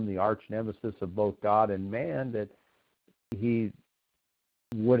become the arch nemesis of both God and man, that he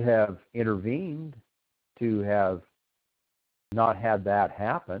would have intervened to have not had that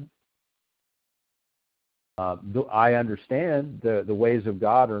happen. I understand the ways of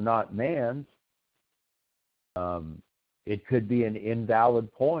God are not man's. It could be an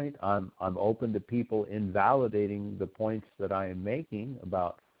invalid point. I'm open to people invalidating the points that I am making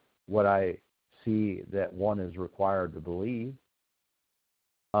about what I see that one is required to believe.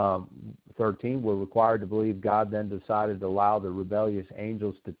 13, we're required to believe God then decided to allow the rebellious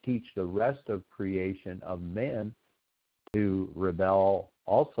angels to teach the rest of creation of men to rebel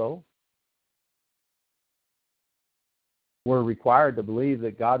also. We're required to believe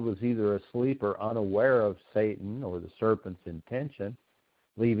that God was either asleep or unaware of Satan or the serpent's intention,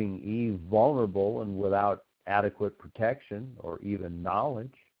 leaving Eve vulnerable and without adequate protection or even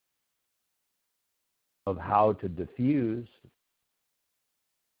knowledge of how to diffuse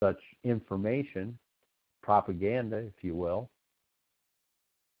such information, propaganda, if you will.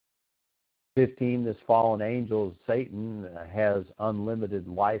 15, this fallen angel, Satan, has unlimited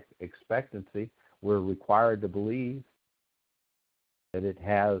life expectancy. We're required to believe that it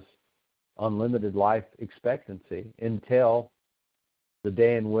has unlimited life expectancy until the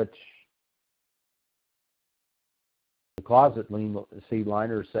day in which the closet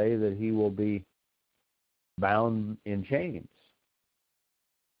seedliners say that he will be bound in chains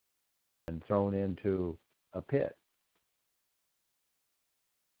and thrown into a pit.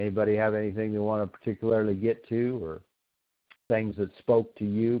 Anybody have anything they want to particularly get to, or things that spoke to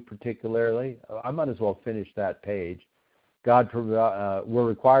you particularly? I might as well finish that page. We're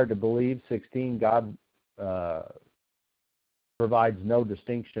required to believe, 16, God provides no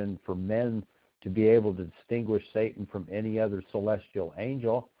distinction for men to be able to distinguish Satan from any other celestial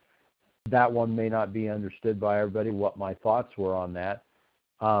angel. That one may not be understood by everybody, what my thoughts were on that.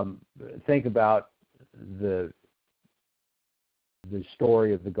 Think about the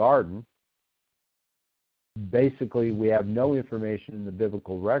story of the garden. Basically, we have no information in the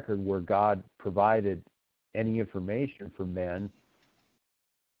biblical record where God provided any information for men,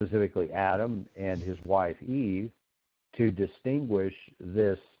 specifically Adam and his wife Eve, to distinguish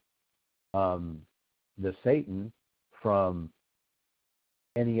the Satan from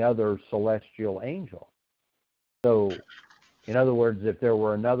any other celestial angel. So, in other words, if there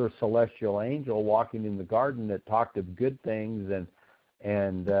were another celestial angel walking in the garden that talked of good things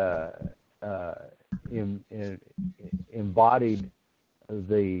and embodied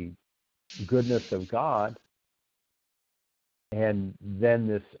the goodness of God, and then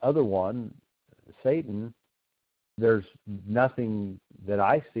this other one, Satan, there's nothing that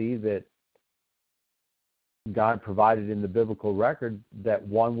I see that God provided in the biblical record that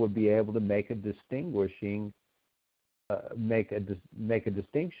one would be able to make a distinction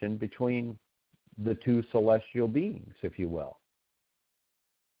between the two celestial beings, if you will.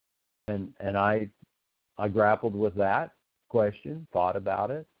 And I grappled with that question, thought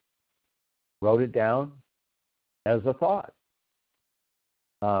about it, wrote it down as a thought.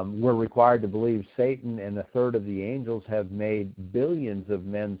 We're required to believe Satan and a third of the angels have made billions of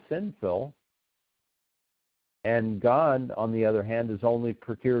men sinful, and God, on the other hand, has only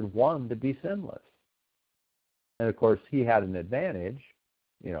procured one to be sinless. And of course, he had an advantage,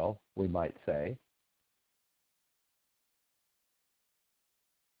 we might say.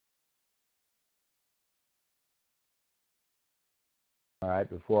 All right,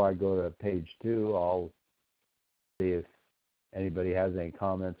 before I go to page 2, I'll see if anybody has any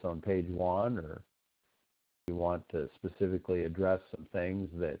comments on page 1, or you want to specifically address some things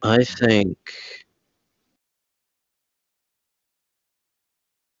that...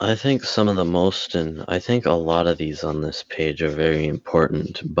 I think some of the most, and I think a lot of these on this page are very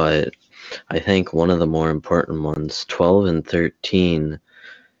important, but I think one of the more important ones, 12 and 13,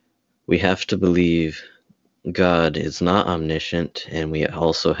 we have to believe God is not omniscient, and we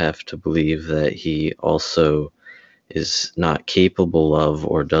also have to believe that he also is not capable of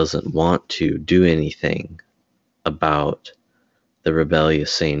or doesn't want to do anything about the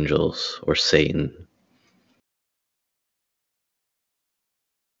rebellious angels or Satan.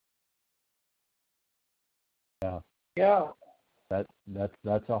 Yeah. Yeah.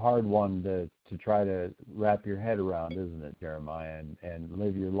 That's a hard one to try to wrap your head around, isn't it, Jeremiah? And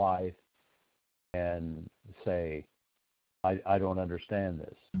live your life and say, I don't understand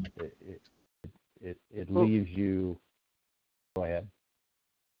this. It Well, leaves you. Go ahead.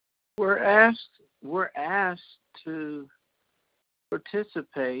 we're asked to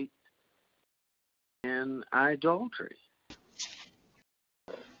participate in idolatry.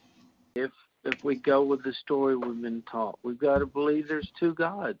 If we go with the story we've been taught, we've got to believe there's two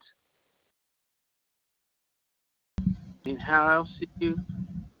gods. I mean, how else do you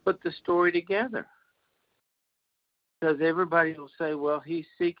put the story together? Because everybody will say, well, he's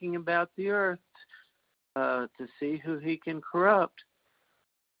seeking about the earth to see who he can corrupt.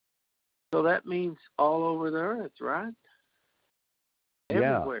 So that means all over the earth, right?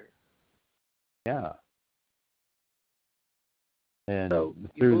 Everywhere. Yeah. And So you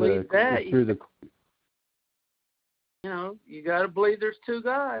through believe that, the you got to believe there's two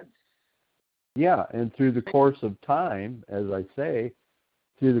gods. yeah, and through the course of time, as I say,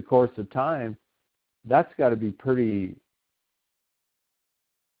 through the course of time, that's got to be pretty.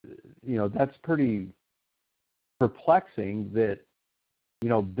 That's pretty perplexing that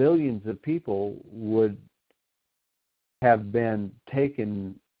billions of people would have been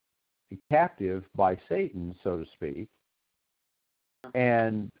taken captive by Satan, so to speak,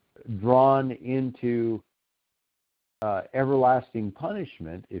 and drawn into everlasting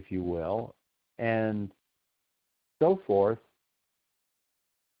punishment, if you will, and so forth,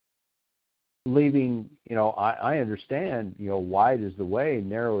 leaving, I understand, wide is the way,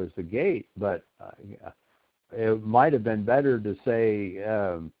 narrow is the gate, but it might have been better to say,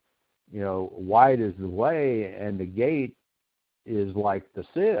 wide is the way and the gate is like the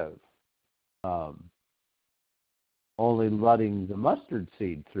sieve, only letting the mustard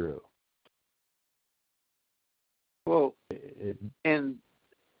seed through. Well, in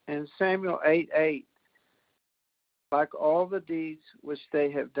Samuel 8:8, like all the deeds which they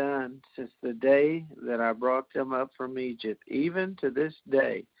have done since the day that I brought them up from Egypt, even to this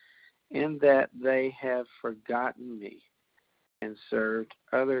day, in that they have forgotten me and served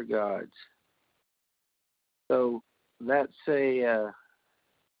other gods. So that's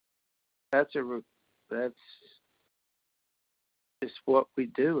just what we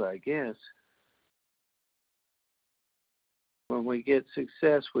do, I guess. When we get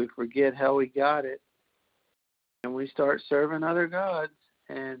success, we forget how we got it, and we start serving other gods.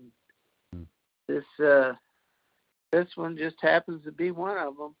 And this one just happens to be one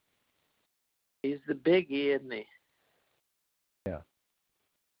of them. He's the biggie, isn't he? Yeah.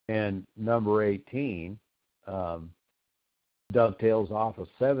 And number 18 dovetails off of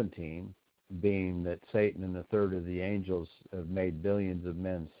 17, being that Satan and a third of the angels have made billions of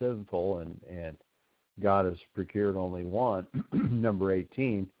men sinful, and God has procured only one. Number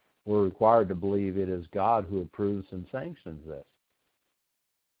 18, we're required to believe it is God who approves and sanctions this.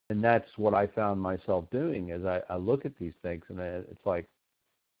 And that's what I found myself doing as I look at these things, and it's like,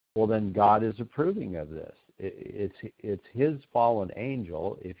 well, then God is approving of this. It's his fallen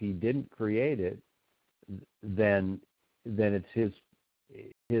angel. If he didn't create it, then it's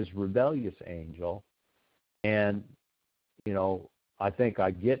his rebellious angel. And I think I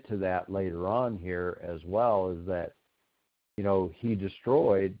get to that later on here as well, is that he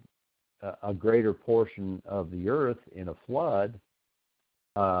destroyed a greater portion of the earth in a flood,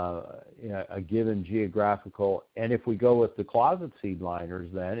 a given geographical, and if we go with the closet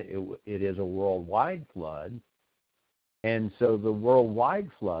seedliners, then it is a worldwide flood. And so the worldwide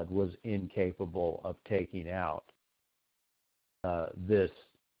flood was incapable of taking out this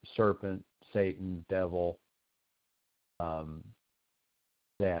serpent, Satan, devil,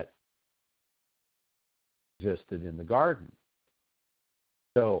 that existed in the garden.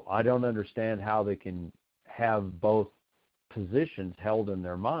 So I don't understand how they can have both positions held in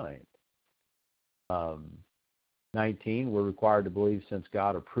their mind. 19, we're required to believe, since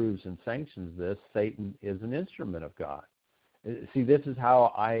God approves and sanctions this, Satan is an instrument of God. See, this is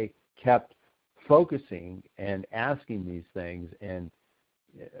how I kept focusing and asking these things. And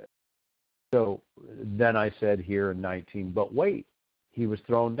so then I said here in 19, but wait, he was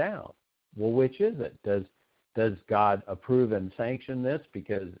thrown down. Well, which is it? Does God approve and sanction this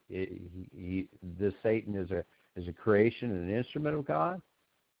because this Satan is a creation and an instrument of God?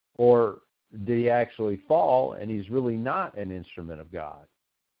 Or did he actually fall and he's really not an instrument of God?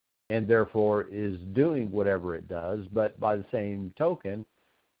 and therefore is doing whatever it does. But by the same token,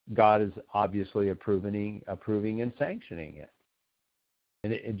 God is obviously approving and sanctioning it.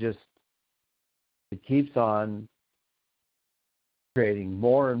 And it keeps on creating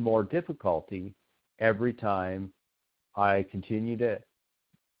more and more difficulty every time I continue to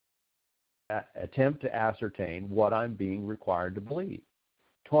attempt to ascertain what I'm being required to believe.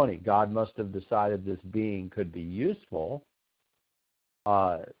 20, God must have decided this being could be useful.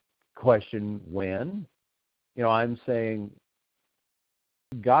 Question, when? I'm saying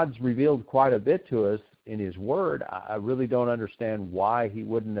God's revealed quite a bit to us in his word. I really don't understand why he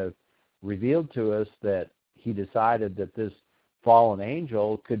wouldn't have revealed to us that he decided that this fallen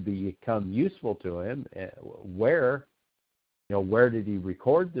angel could become useful to him. Where did he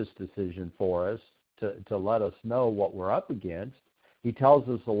record this decision for us to let us know what we're up against? He tells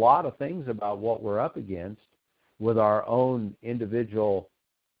us a lot of things about what we're up against with our own individual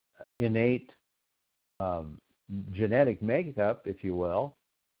innate genetic makeup, if you will,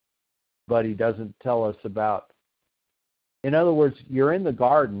 but he doesn't tell us about. In other words, you're in the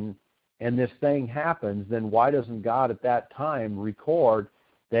garden and this thing happens, then why doesn't God at that time record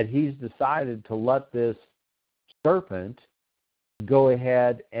that he's decided to let this serpent go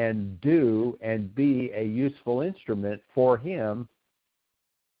ahead and do and be a useful instrument for him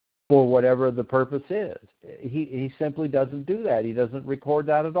for whatever the purpose is? He simply doesn't do that. He doesn't record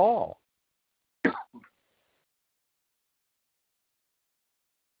that at all.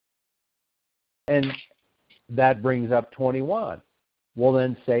 And that brings up 21. Well,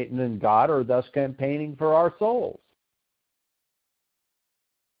 then Satan and God are thus campaigning for our souls.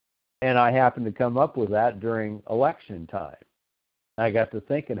 And I happened to come up with that during election time. I got to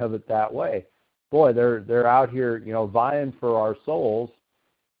thinking of it that way. Boy, they're out here, vying for our souls,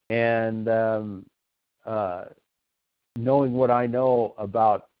 and knowing what I know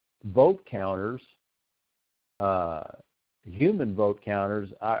about vote counters, human vote counters,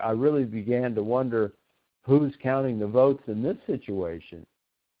 I really began to wonder who's counting the votes in this situation.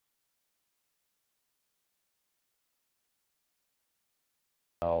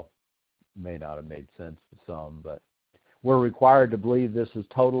 Oh, may not have made sense to some, but we're required to believe this is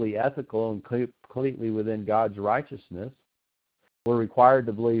totally ethical and completely within God's righteousness. We're required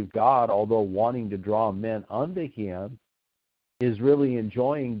to believe God, although wanting to draw men unto him, is really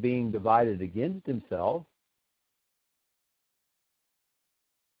enjoying being divided against himself.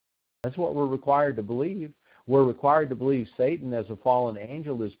 That's what we're required to believe. We're required to believe Satan, as a fallen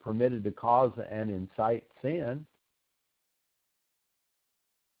angel, is permitted to cause and incite sin.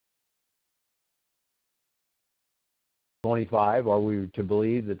 (25) Are we to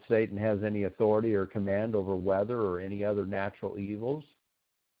believe that Satan has any authority or command over weather or any other natural evils?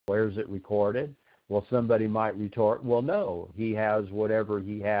 Where is it recorded? Well, somebody might retort, well, no, he has whatever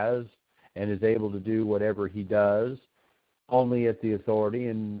he has and is able to do whatever he does only at the authority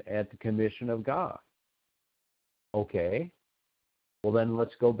and at the commission of God. Okay. Well, then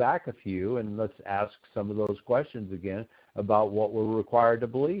let's go back a few and let's ask some of those questions again about what we're required to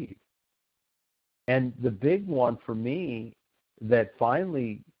believe. And the big one for me that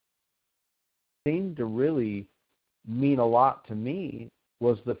finally seemed to really mean a lot to me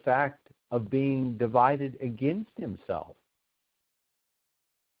was the fact of being divided against himself.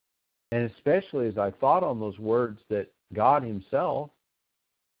 And especially as I thought on those words that God himself,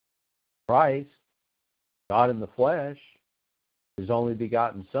 Christ, God in the flesh, his only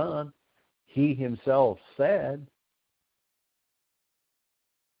begotten Son, he himself said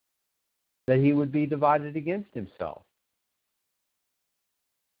that he would be divided against himself.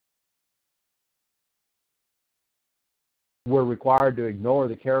 We're required to ignore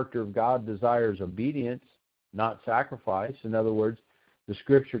the character of God desires obedience, not sacrifice. In other words, the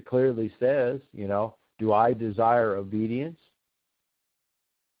scripture clearly says, do I desire obedience,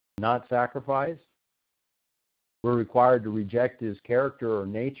 not sacrifice? We're required to reject his character or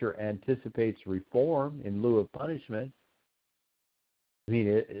nature anticipates reform in lieu of punishment. I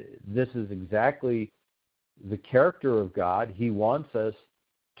mean, this is exactly the character of God. He wants us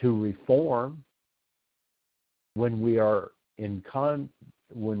to reform when we are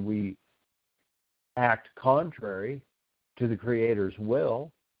when we act contrary to the Creator's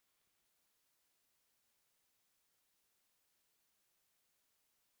will.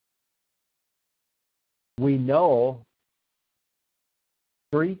 We know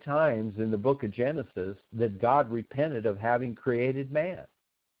 3 times in the book of Genesis that God repented of having created man.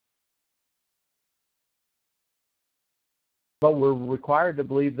 But we're required to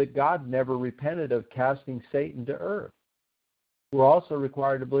believe that God never repented of casting Satan to earth. We're also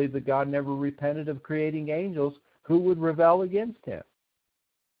required to believe that God never repented of creating angels who would rebel against him.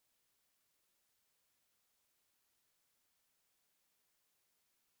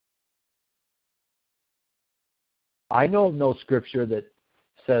 I know of no scripture that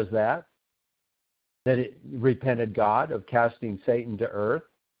says that it repented God of casting Satan to earth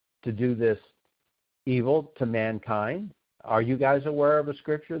to do this evil to mankind. Are you guys aware of a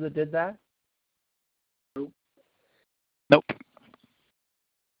scripture that did that? Nope.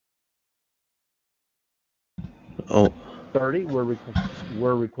 Oh, 30,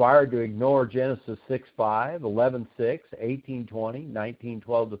 we're required to ignore Genesis 6:5, 11:6, 18:20,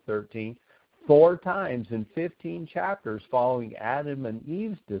 19:12 to 13, 4 times in 15 chapters following Adam and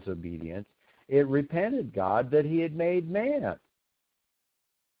Eve's disobedience. It repented God that he had made man.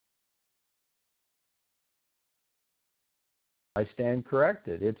 I stand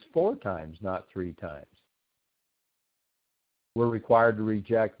corrected. It's 4 times, not 3 times. We're required to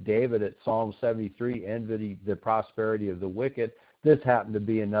reject David at Psalm 73, envy the prosperity of the wicked. This happened to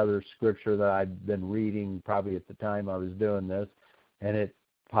be another scripture that I'd been reading probably at the time I was doing this, and it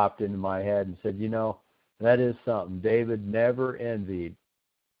popped into my head and said, that is something. David never envied,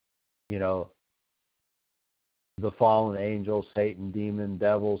 the fallen angel, Satan, demon,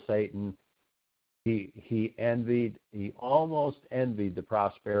 devil, Satan. He almost envied the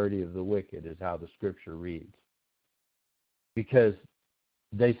prosperity of the wicked, is how the scripture reads. Because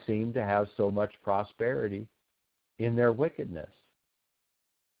they seem to have so much prosperity in their wickedness.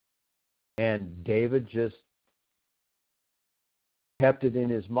 And David just kept it in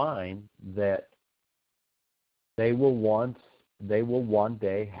his mind that they will one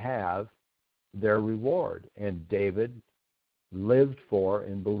day have their reward. And David lived for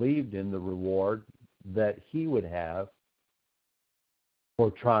and believed in the reward that he would have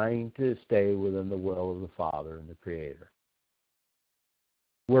for trying to stay within the will of the Father and the Creator.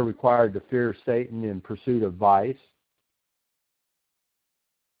 We're required to fear Satan in pursuit of vice,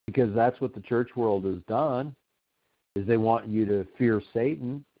 because that's what the church world has done, is they want you to fear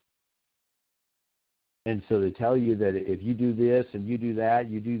Satan. And so they tell you that if you do this and you do that,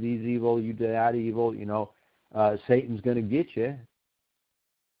 you do these evil, you do that evil, Satan's going to get you.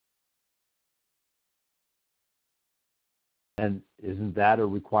 And isn't that a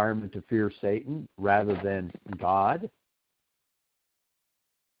requirement to fear Satan rather than God?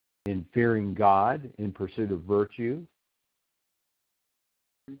 In fearing God in pursuit of virtue?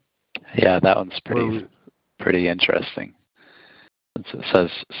 Yeah, that one's pretty interesting. It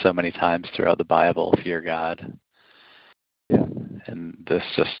says so many times throughout the Bible, fear God. Yeah. And this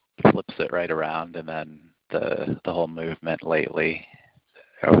just flips it right around. And then the whole movement lately,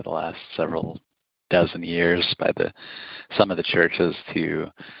 over the last several dozen years, by some of the churches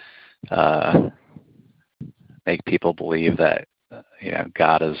to make people believe that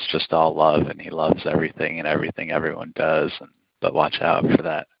God is just all love and he loves everything and everything everyone does, but watch out for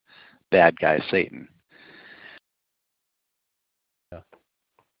that bad guy Satan. Yeah.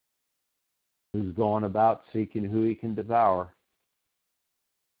 Who's going about seeking who he can devour.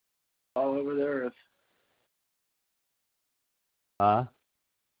 All over the earth. Huh?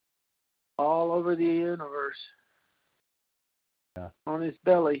 All over the universe. Yeah. On his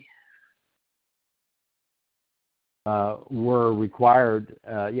belly. We're required,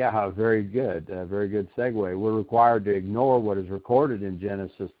 very good segue. We're required to ignore what is recorded in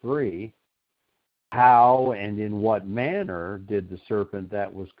Genesis 3. How and in what manner did the serpent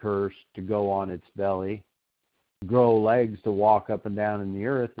that was cursed to go on its belly grow legs to walk up and down in the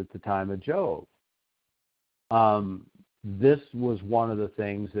earth at the time of Job? This was one of the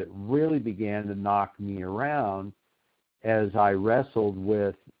things that really began to knock me around as I wrestled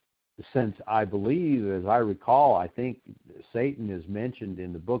with, since I believe, as I recall, I think Satan is mentioned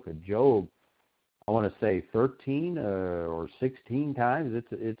in the book of Job, I want to say 13 or 16 times.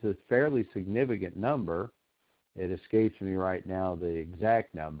 It's a fairly significant number. It escapes me right now the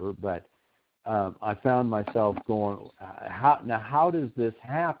exact number, but I found myself going, how does this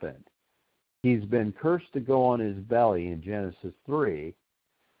happen? He's been cursed to go on his belly in Genesis 3,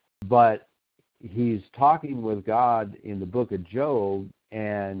 but he's talking with God in the book of Job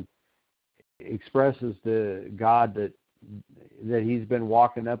and expresses to God that he's been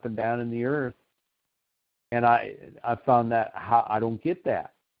walking up and down in the earth. And I found that I don't get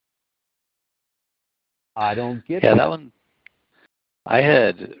that. I don't get that. Yeah, that one. I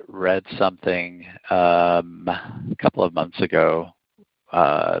had read something a couple of months ago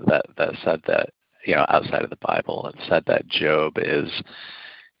that said that, outside of the Bible, it said that Job is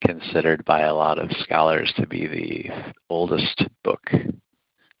considered by a lot of scholars to be the oldest book,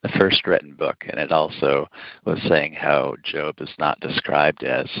 the first written book. And it also was saying how Job is not described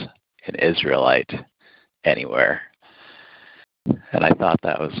as an Israelite anywhere. And I thought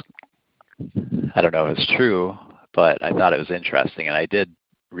that was, I don't know if it's true, but I thought it was interesting. And I did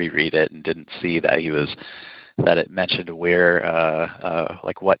reread it and didn't see that he was that it mentioned where,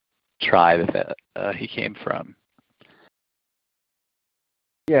 like what tribe that he came from.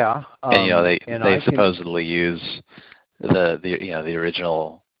 Yeah, And they I supposedly use the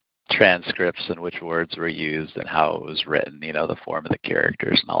original transcripts and which words were used and how it was written, the form of the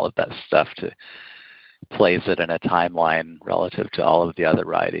characters and all of that stuff to place it in a timeline relative to all of the other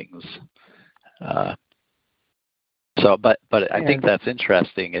writings. But I think that's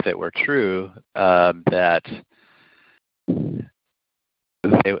interesting if it were true that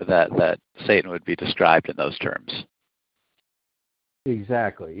Satan would be described in those terms.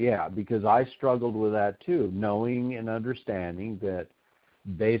 Exactly, yeah, because I struggled with that too, knowing and understanding that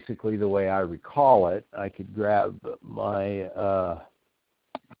basically the way I recall it, I could grab my,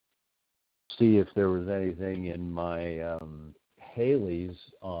 see if there was anything in my Haley's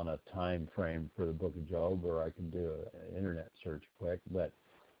on a time frame for the Book of Job, or I can do an internet search quick. But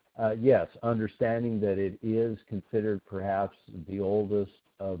yes, understanding that it is considered perhaps the oldest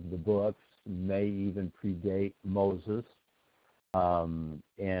of the books, may even predate Moses,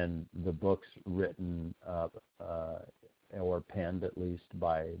 and the books written or penned at least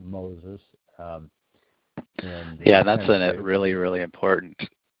by Moses. That's a really, really important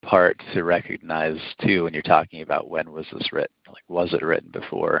part to recognize too when you're talking about when was this written. Like, was it written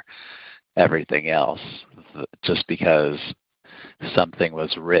before everything else? Just because something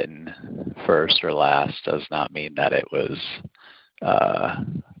was written first or last does not mean that it was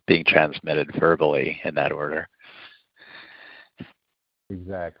being transmitted verbally in that order.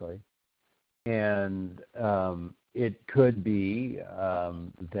 Exactly. And it could be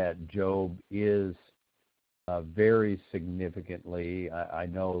that Job is very significantly, I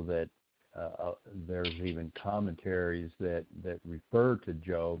know that there's even commentaries that refer to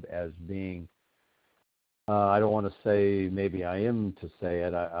Job as being, I don't want to say, maybe I am to say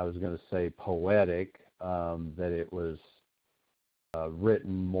it, I was going to say poetic, that it was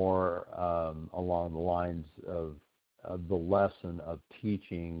written more along the lines of the lesson of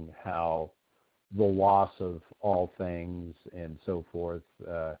teaching how the loss of all things and so forth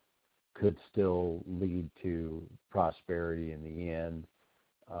could still lead to prosperity in the end.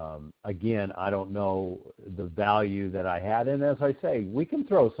 Again, I don't know the value that I had, and as I say, we can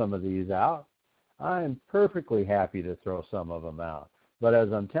throw some of these out. I'm perfectly happy to throw some of them out. But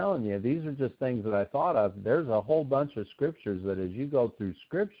as I'm telling you, these are just things that I thought of. There's a whole bunch of scriptures that as you go through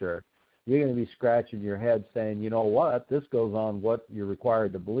Scripture, you're going to be scratching your head saying, you know what, this goes on what you're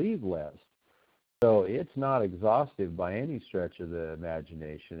required to believe list. So it's not exhaustive by any stretch of the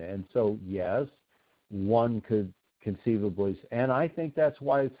imagination. And so, yes, one could conceivably, and I think that's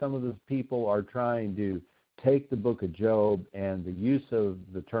why some of the people are trying to take the book of Job and the use of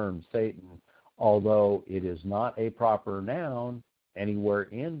the term Satan, although it is not a proper noun anywhere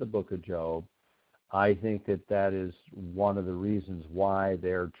in the book of Job. I think that is one of the reasons why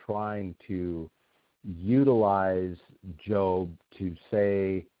they're trying to utilize Job to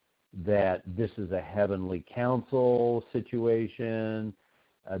say that this is a heavenly council situation,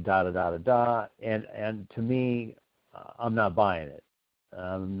 and to me, I'm not buying it.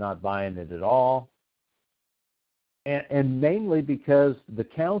 I'm not buying it at all. And mainly because the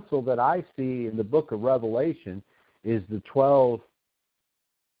council that I see in the book of Revelation is the 12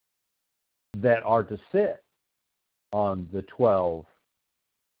 that are to sit on the 12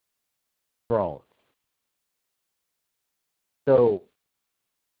 thrones. So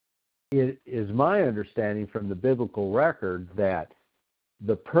it is my understanding from the biblical record that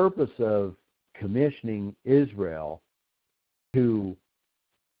the purpose of commissioning Israel to,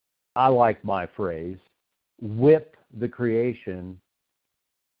 I like my phrase, whip the creation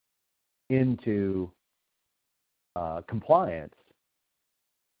into compliance.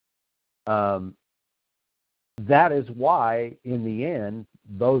 That is why, in the end,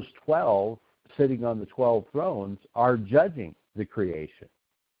 those 12 sitting on the 12 thrones are judging the creation.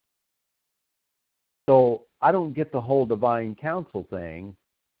 So I don't get the whole divine council thing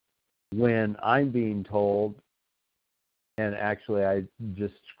when I'm being told, and actually I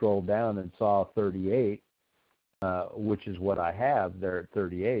just scrolled down and saw 38, which is what I have there at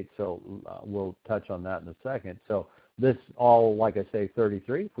 38, so we'll touch on that in a second. So this all, like I say,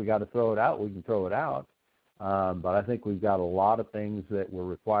 33, if we got to throw it out, we can throw it out. But I think we've got a lot of things that we're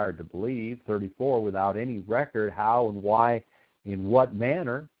required to believe. 34, without any record, how and why, in what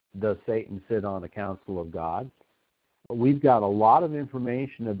manner does Satan sit on the council of God? We've got a lot of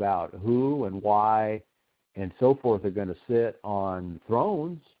information about who and why and so forth are going to sit on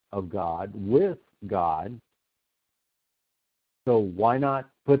thrones of God with God. So why not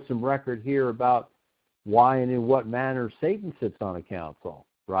put some record here about why and in what manner Satan sits on a council,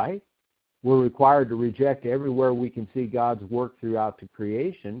 right? We're required to reject everywhere we can see God's work throughout the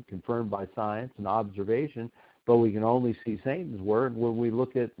creation, confirmed by science and observation, but we can only see Satan's work when we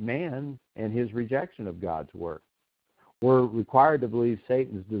look at man and his rejection of God's work. We're required to believe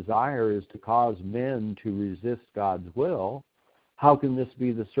Satan's desire is to cause men to resist God's will. How can this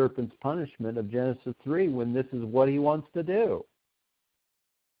be the serpent's punishment of Genesis 3 when this is what he wants to do?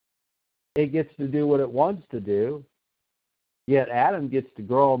 It gets to do what it wants to do, yet Adam gets to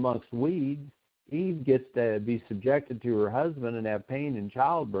grow amongst weeds, Eve gets to be subjected to her husband and have pain in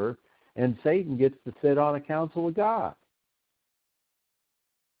childbirth, and Satan gets to sit on a council of God.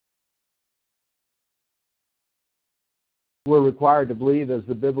 We're required to believe, as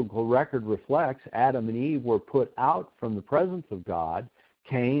the biblical record reflects, Adam and Eve were put out from the presence of God,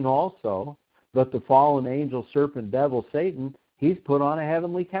 Cain also, but the fallen angel, serpent, devil, Satan, he's put on a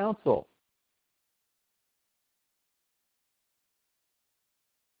heavenly council.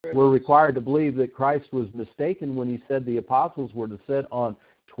 We're required to believe that Christ was mistaken when he said the apostles were to sit on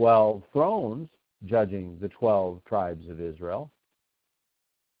 12 thrones, judging the 12 tribes of Israel.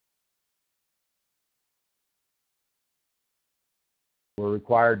 We're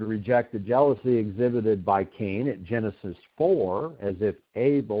required to reject the jealousy exhibited by Cain at Genesis 4, as if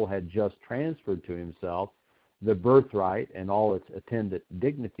Abel had just transferred to himself the birthright and all its attendant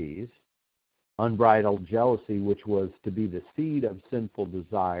dignities. Unbridled jealousy, which was to be the seed of sinful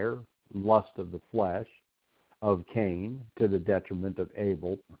desire, lust of the flesh, of Cain, to the detriment of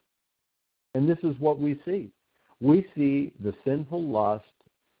Abel. And this is what we see. We see the sinful lust,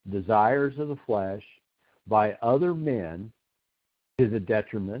 desires of the flesh by other men to the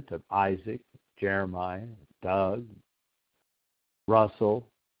detriment of Isaac, Jeremiah, Doug, Russell.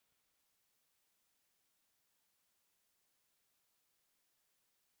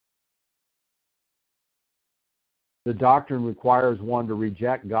 The doctrine requires one to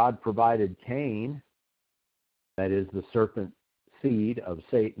reject God-provided Cain, that is the serpent seed of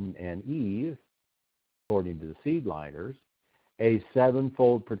Satan and Eve, according to the seedliners, a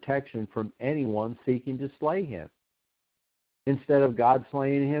sevenfold protection from anyone seeking to slay him, instead of God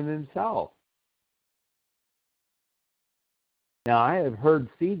slaying him himself. Now, I have heard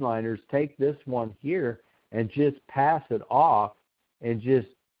seedliners take this one here and just pass it off and just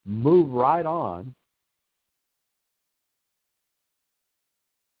move right on.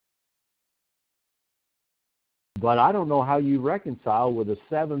 But I don't know how you reconcile with a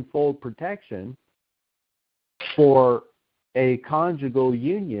sevenfold protection for a conjugal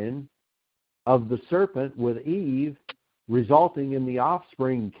union of the serpent with Eve, resulting in the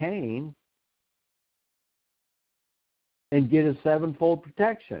offspring Cain, and get a sevenfold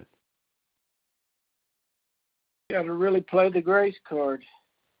protection. You got to really play the grace card.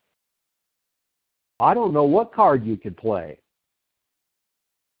 I don't know what card you could play.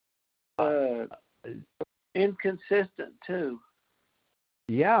 Inconsistent, too.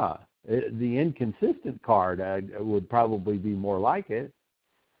 Yeah, the inconsistent card would probably be more like it.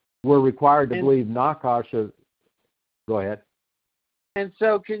 We're required to believe Nakash of... Go ahead. And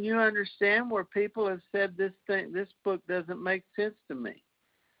so can you understand where people have said this book doesn't make sense to me?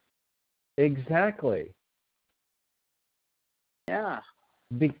 Exactly. Yeah.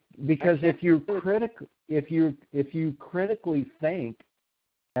 Because if you critically think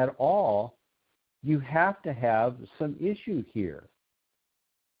at all, you have to have some issue here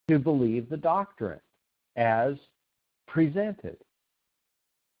to believe the doctrine as presented.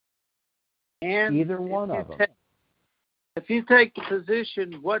 And either one of them. If you take the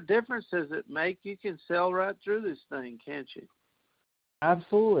position, what difference does it make? You can sail right through this thing, can't you?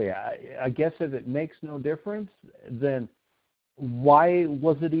 Absolutely. I guess if it makes no difference, then why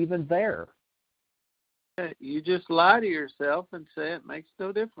was it even there? You just lie to yourself and say it makes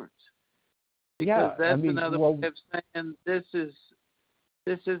no difference. Because that's another way of saying this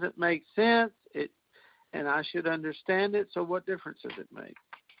doesn't make sense. And I should understand it. So what difference does it make?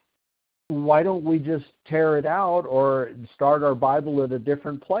 Why don't we just tear it out or start our Bible at a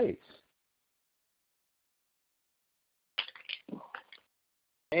different place?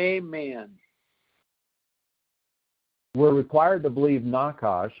 Amen. We're required to believe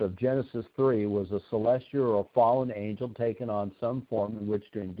Nakash of Genesis 3 was a celestial or fallen angel taken on some form in which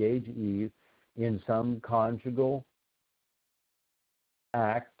to engage Eve in some conjugal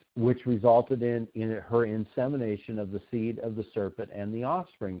act which resulted in her insemination of the seed of the serpent and the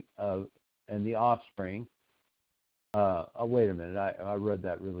offspring. Wait a minute, I read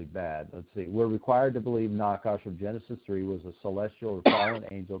that really bad. Let's see. We're required to believe Nakash of Genesis 3 was a celestial or fallen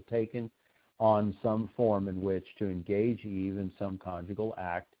angel taken on some form in which to engage Eve in some conjugal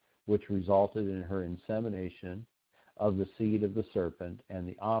act which resulted in her insemination of the seed of the serpent, and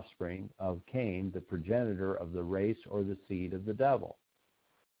the offspring of Cain, the progenitor of the race or the seed of the devil.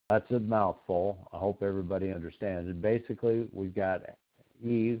 That's a mouthful. I hope everybody understands it. Basically, we've got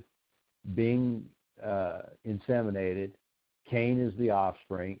Eve being inseminated. Cain is the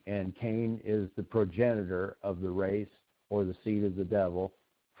offspring, and Cain is the progenitor of the race or the seed of the devil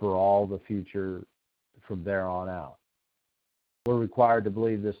for all the future from there on out. We're required to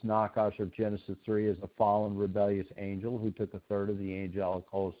believe this Nakash of Genesis 3 is a fallen, rebellious angel who took a third of the angelic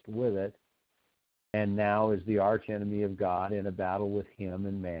host with it, and now is the archenemy of God in a battle with him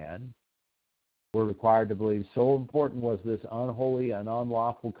and man. We're required to believe so important was this unholy and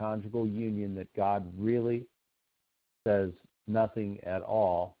unlawful conjugal union that God really says nothing at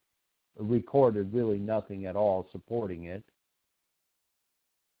all, recorded really nothing at all supporting it.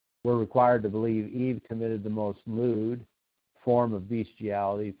 We're required to believe Eve committed the most lewd form of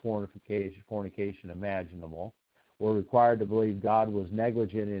bestiality, fornication imaginable. We're required to believe God was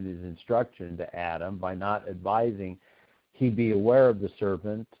negligent in his instruction to Adam by not advising he be aware of the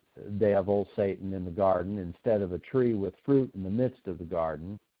serpent, devil, Satan, in the garden, instead of a tree with fruit in the midst of the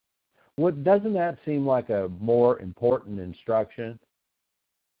garden. Doesn't that seem like a more important instruction?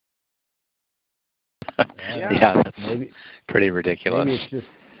 Yeah, that's pretty ridiculous.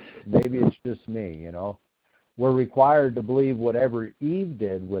 Maybe it's just me, you know. We're required to believe whatever Eve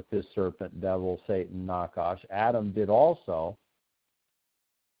did with this serpent, devil, Satan, Nakash, Adam did also.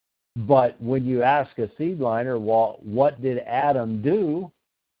 But when you ask a seedliner, well, what did Adam do?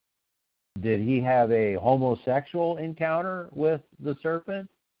 Did he have a homosexual encounter with the serpent?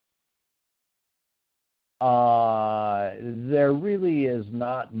 There really is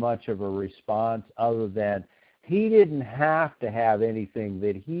not much of a response other than he didn't have to have anything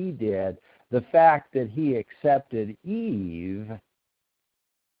that he did. The fact that he accepted Eve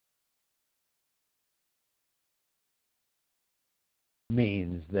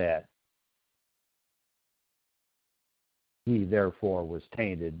means that he therefore was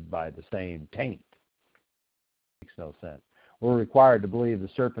tainted by the same taint. Makes no sense. We're required to believe the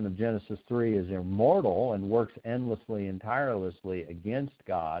serpent of Genesis 3 is immortal and works endlessly and tirelessly against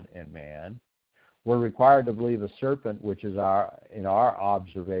God and man. We're required to believe a serpent, which is in our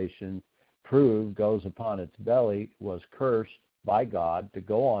observation proved goes upon its belly, was cursed by God to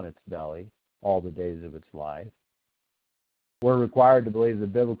go on its belly all the days of its life. We're required to believe the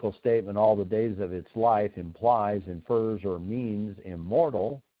biblical statement all the days of its life implies, infers, or means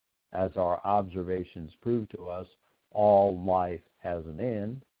immortal, as our observations prove to us all life has an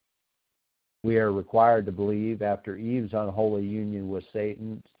end. We are required to believe after Eve's unholy union with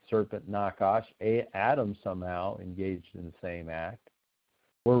Satan, serpent Nakash, Adam somehow engaged in the same act.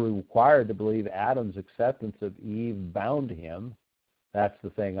 We're required to believe Adam's acceptance of Eve bound him. That's the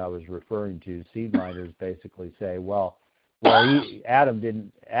thing I was referring to. Seedliners basically say, well, Adam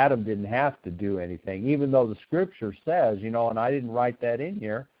didn't have to do anything, even though the Scripture says, you know, and I didn't write that in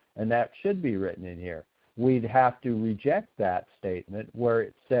here, and that should be written in here. We'd have to reject that statement where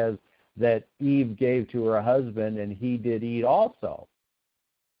it says that Eve gave to her husband and he did eat also.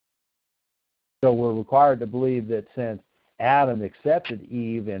 So we're required to believe that since Adam accepted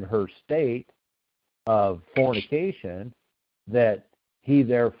Eve in her state of fornication, that he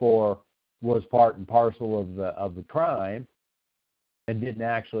therefore was part and parcel of the crime and didn't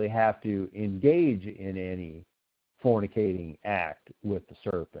actually have to engage in any fornicating act with the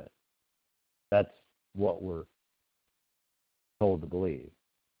serpent. That's what we're told to believe.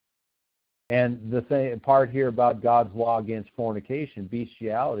 And the part here about God's law against fornication,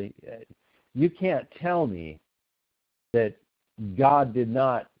 bestiality, you can't tell me that God did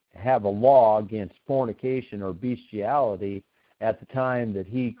not have a law against fornication or bestiality at the time that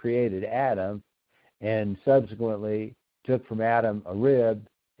he created Adam and subsequently took from Adam a rib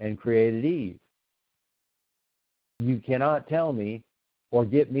and created Eve. You cannot tell me or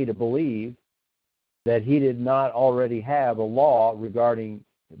get me to believe that he did not already have a law regarding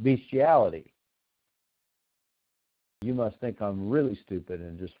bestiality. You must think I'm really stupid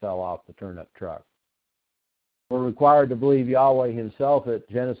and just fell off the turnip truck. We're required to believe Yahweh himself at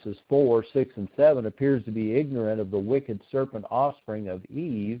Genesis 4, 6, and 7 appears to be ignorant of the wicked serpent offspring of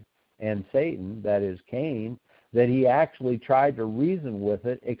Eve and Satan, that is Cain, that he actually tried to reason with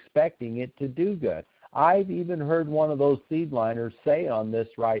it, expecting it to do good. I've even heard one of those seedliners say on this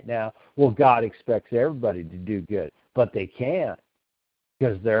right now, well, God expects everybody to do good, but they can't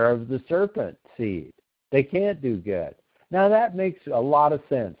because they're of the serpent seed. They can't do good. Now that makes a lot of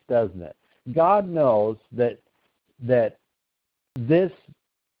sense, doesn't it? God knows that this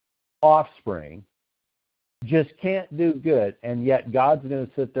offspring just can't do good, and yet God's going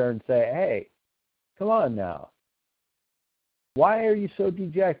to sit there and say, hey, come on now. Why are you so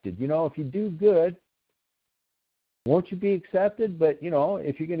dejected? If you do good, won't you be accepted? But,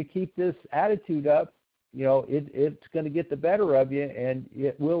 if you're going to keep this attitude up, it's going to get the better of you, and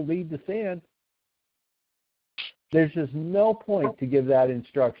it will lead to sin. There's just no point to give that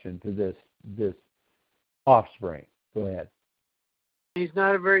instruction to this offspring. Go ahead. He's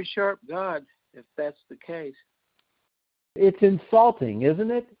not a very sharp God, if that's the case. It's insulting,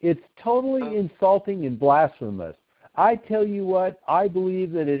 isn't it? It's totally insulting and blasphemous. I tell you what, I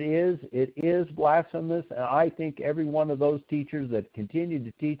believe that it is. It is blasphemous, and I think every one of those teachers that continue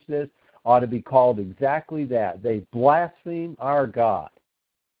to teach this ought to be called exactly that. They blaspheme our God.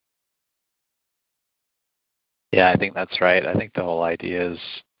 Yeah, I think that's right. I think the whole idea is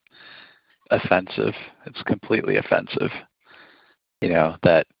offensive. It's completely offensive.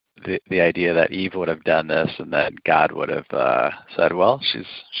 That the idea that Eve would have done this and that God would have said, "Well,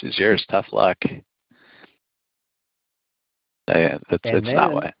 she's yours. Tough luck." It's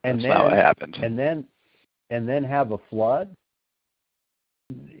not what happened. And then have a flood.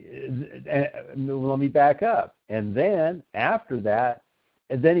 Let me back up. And then after that,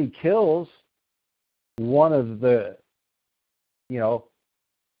 and then he kills one of the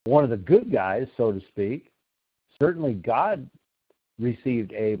good guys, so to speak. Certainly God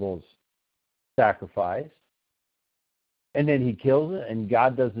received Abel's sacrifice. And then he kills it, and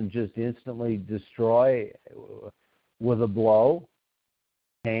God doesn't just instantly destroy with a blow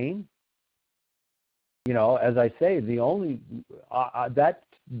Cain. As I say, the only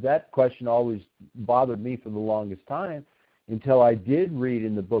that question always bothered me for the longest time until I did read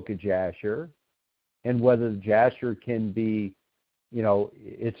in the book of Jasher, and whether Jasher can be,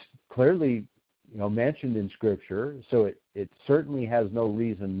 it's clearly mentioned in Scripture, so it certainly has no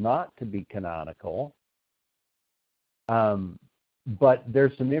reason not to be canonical. But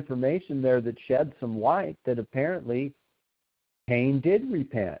there's some information there that sheds some light that apparently Cain did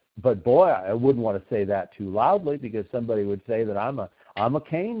repent. But boy, I wouldn't want to say that too loudly, because somebody would say that I'm a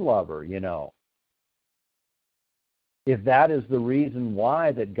Cain lover, If that is the reason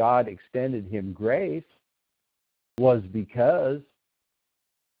why that God extended him grace, was because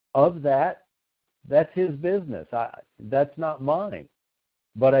of that, that's his business. That's not mine.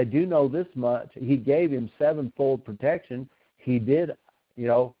 But I do know this much. He gave him sevenfold protection. He did,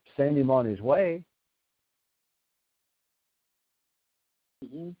 send him on his way.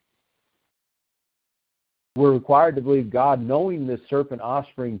 Mm-hmm. We're required to believe God, knowing this serpent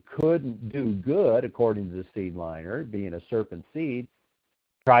offspring couldn't do good, according to the seedliner, being a serpent seed,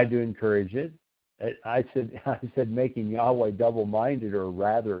 tried to encourage it. I said making Yahweh double-minded, or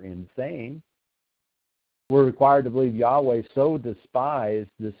rather insane. We're required to believe Yahweh so despised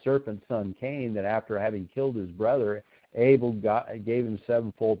the serpent's son Cain that after having killed his brother, Abel gave him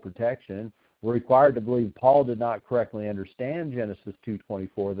sevenfold protection. We're required to believe Paul did not correctly understand Genesis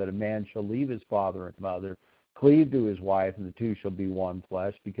 2:24, that a man shall leave his father and mother, cleave to his wife, and the two shall be one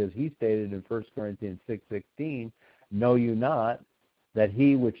flesh, because he stated in 1 Corinthians 6:16, know you not that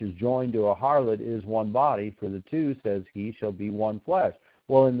he which is joined to a harlot is one body, for the two, says he, shall be one flesh.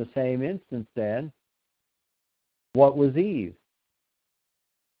 Well, in the same instance then, what was Eve?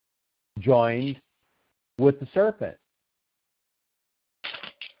 Joined with the serpent.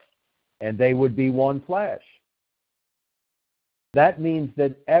 And they would be one flesh. That means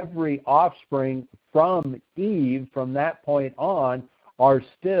that every offspring from Eve, from that point on, are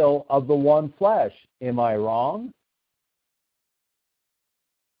still of the one flesh. Am I wrong?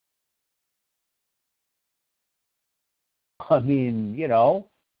 I mean,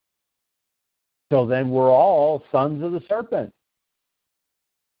 so then we're all sons of the serpent.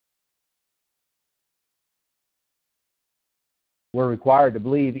 We're required to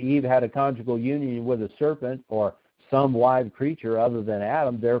believe Eve had a conjugal union with a serpent or some live creature other than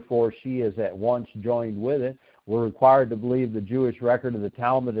Adam, therefore she is at once joined with it. We're required to believe the Jewish record of the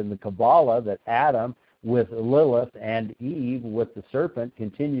Talmud and the Kabbalah that Adam with Lilith and Eve with the serpent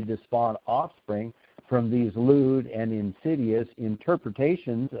continued to spawn offspring from these lewd and insidious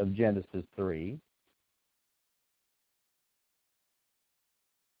interpretations of Genesis 3.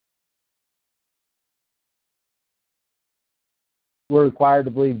 We're required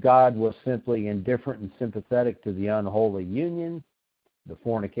to believe God was simply indifferent and sympathetic to the unholy union, the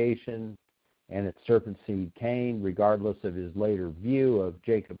fornication, and its serpent seed Cain, regardless of his later view of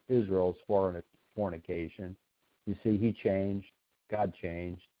Jacob Israel's fornication. You see, he changed. God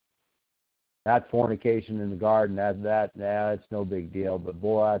changed. That fornication in the garden, that's no big deal. But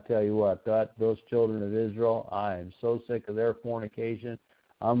boy, I tell you what, those children of Israel, I am so sick of their fornication.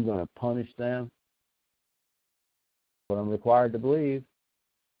 I'm going to punish them. What I'm required to believe.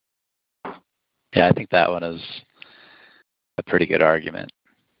 Yeah, I think that one is a pretty good argument,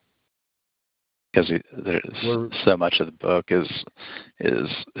 because so much of the book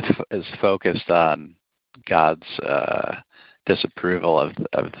is focused on God's disapproval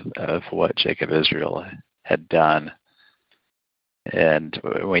of what Jacob Israel had done, and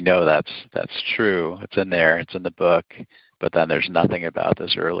we know that's true. It's in there. It's in the book, but then there's nothing about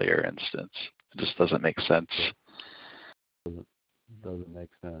this earlier instance. It just doesn't make sense. Doesn't make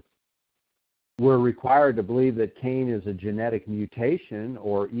sense. We're required to believe that Cain is a genetic mutation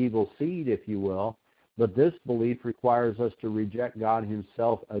or evil seed, if you will, but this belief requires us to reject God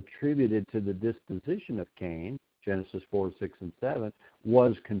himself attributed to the disposition of Cain, Genesis 4, 6, and 7,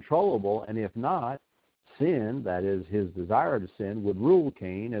 was controllable, and if not, sin, that is his desire to sin, would rule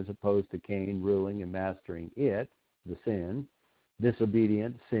Cain as opposed to Cain ruling and mastering it, the sin.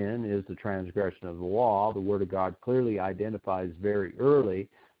 Disobedient sin is the transgression of the law. The Word of God clearly identifies very early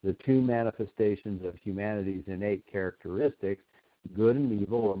the two manifestations of humanity's innate characteristics, good and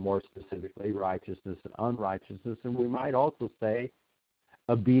evil, or more specifically, righteousness and unrighteousness. And we might also say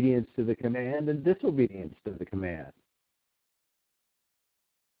obedience to the command and disobedience to the command.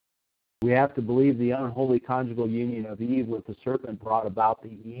 We have to believe the unholy conjugal union of Eve with the serpent brought about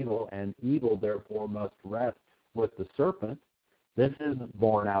the evil, and evil therefore must rest with the serpent. This isn't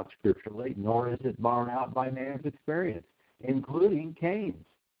borne out scripturally, nor is it borne out by man's experience, including Cain's,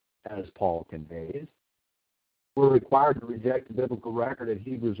 as Paul conveys. We're required to reject the biblical record of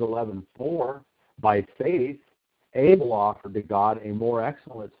Hebrews 11:4. By faith, Abel offered to God a more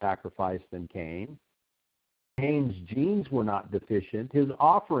excellent sacrifice than Cain. Cain's genes were not deficient. His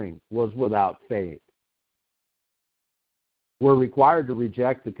offering was without faith. We're required to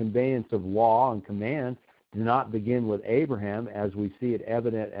reject the conveyance of law and command do not begin with Abraham, as we see it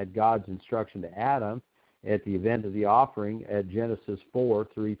evident at God's instruction to Adam at the event of the offering at Genesis 4,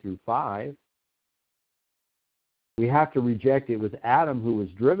 3 through 5. We have to reject it was Adam who was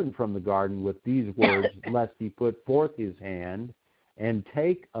driven from the garden with these words, lest he put forth his hand and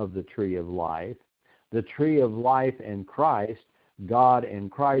take of the tree of life. The tree of life and Christ, God and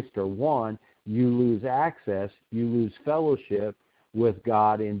Christ are one. You lose access, you lose fellowship with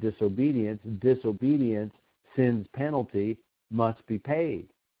God in disobedience. Disobedience, sin's penalty, must be paid.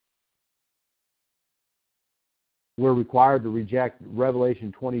 We're required to reject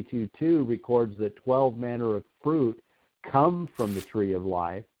Revelation 22:2 records that 12 manner of fruit come from the tree of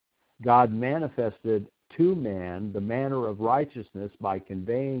life. God manifested to man the manner of righteousness by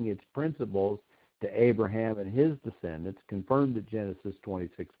conveying its principles to Abraham and his descendants, confirmed at Genesis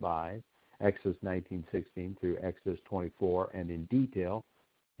 26:5, Exodus 19:16 through Exodus 24, and in detail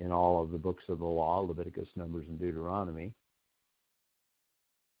in all of the books of the law, Leviticus, Numbers, and Deuteronomy.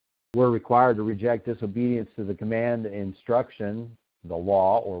 We're required to reject disobedience to the command, instruction, the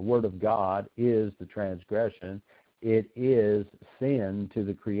law, or word of God is the transgression. It is sin to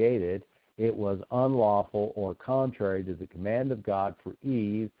the created. It was unlawful or contrary to the command of God for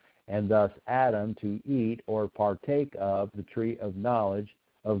Eve, and thus Adam, to eat or partake of the tree of knowledge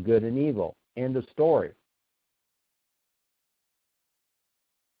of good and evil. End of story.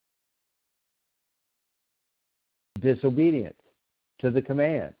 Disobedience to the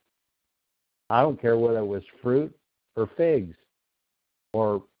command. I don't care whether it was fruit or figs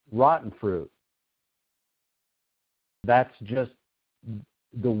or rotten fruit. That's just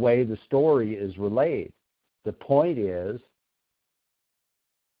the way the story is relayed. The point is,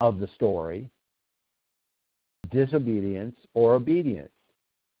 of the story, disobedience or obedience.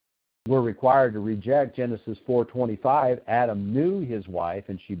 We're required to reject Genesis 4:25. Adam knew his wife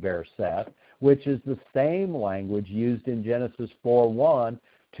and she bare Seth, which is the same language used in Genesis 4:1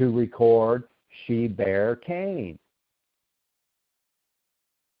 to record she bare Cain.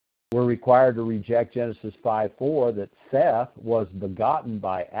 We're required to reject Genesis 5:4 that Seth was begotten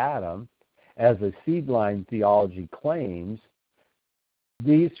by Adam, as a seedline theology claims.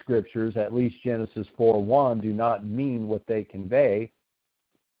 These scriptures, at least Genesis 4:1, do not mean what they convey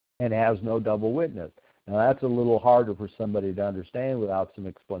and has no double witness. Now that's a little harder for somebody to understand without some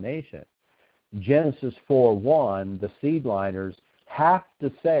explanation. Genesis 4:1, the seedliners have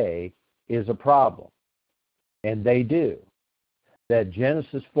to say is a problem, and they do. That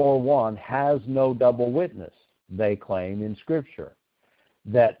Genesis 4:1 has no double witness, they claim in Scripture.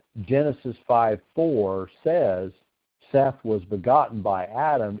 That Genesis 5:4 says Seth was begotten by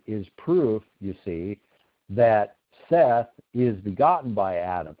Adam is proof, you see, that Seth is begotten by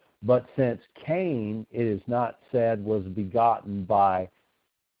Adam. But since Cain, it is not said, was begotten by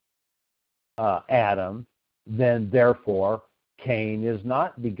Adam, then therefore Cain is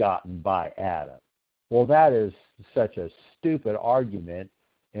not begotten by Adam. Well, that is such a stupid argument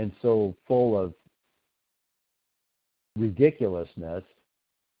and so full of ridiculousness,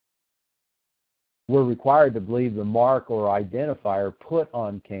 we're required to believe the mark or identifier put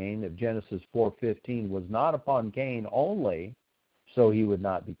on Cain of Genesis 4:15 was not upon Cain only, so he would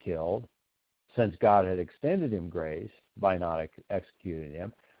not be killed, since God had extended him grace by not executing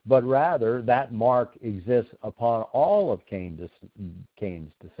him, but rather that mark exists upon all of Cain's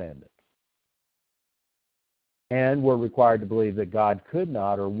descendants. And we're required to believe that God could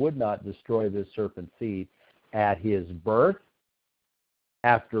not or would not destroy this serpent seed at his birth,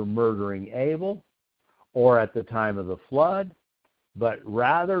 after murdering Abel, or at the time of the flood, but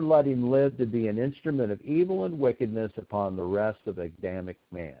rather let him live to be an instrument of evil and wickedness upon the rest of Adamic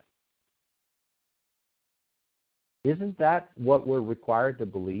man. Isn't that what we're required to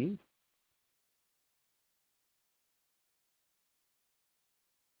believe?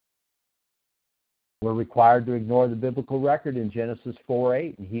 We're required to ignore the biblical record in Genesis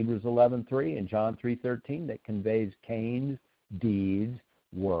 4:8 and Hebrews 11:3 and John 3:13 that conveys Cain's deeds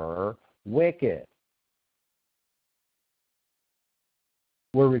were wicked.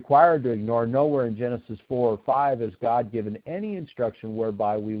 We're required to ignore nowhere in Genesis 4 or 5 has God given any instruction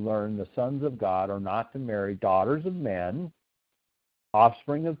whereby we learn the sons of God are not to marry daughters of men,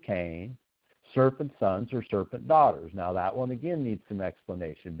 offspring of Cain, serpent sons or serpent daughters. Now that one again needs some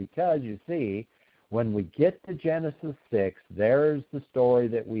explanation, because you see, when we get to Genesis 6, there's the story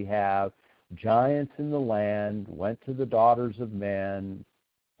that we have. Giants in the land went to the daughters of men.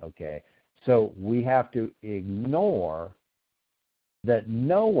 Okay, so we have to ignore that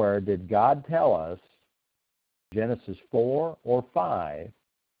nowhere did God tell us, Genesis 4 or 5,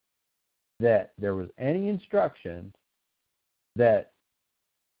 that there was any instruction that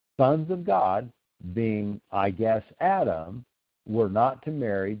sons of God, being, I guess, Adam, were not to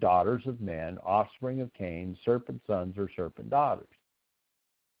marry daughters of men, offspring of Cain, serpent sons or serpent daughters.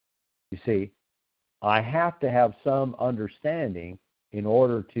 You see, I have to have some understanding in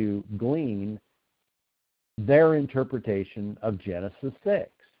order to glean their interpretation of Genesis 6.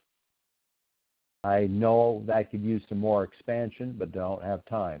 I know that could use some more expansion, but don't have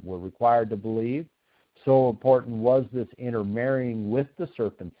time. We're required to believe. So important was this intermarrying with the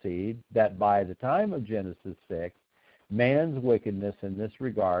serpent seed that by the time of Genesis 6, man's wickedness in this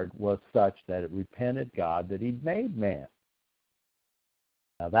regard was such that it repented God that he'd made man.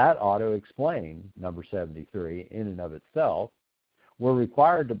 Now that ought to explain number 73 in and of itself. We're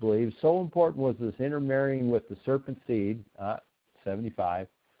required to believe, so important was this intermarrying with the serpent seed, 75.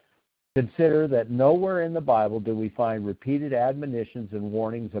 Consider that nowhere in the Bible do we find repeated admonitions and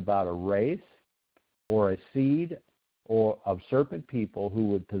warnings about a race or a seed or of serpent people who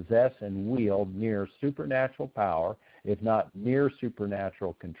would possess and wield near supernatural power, if not near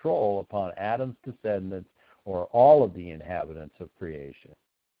supernatural control, upon Adam's descendants or all of the inhabitants of creation.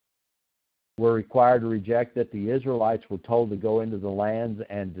 We're required to reject that the Israelites were told to go into the lands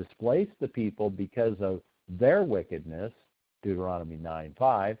and displace the people because of their wickedness, Deuteronomy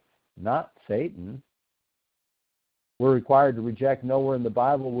 9:5, not Satan. We're required to reject nowhere in the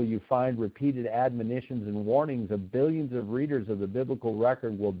Bible will you find repeated admonitions and warnings of billions of readers of the biblical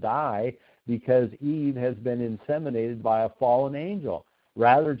record will die because Eve has been inseminated by a fallen angel.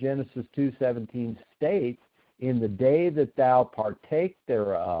 Rather, Genesis 2:17 states, in the day that thou partake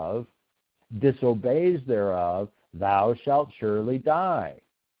thereof, disobeys thereof, thou shalt surely die.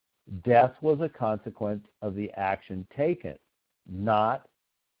 Death was a consequence of the action taken, not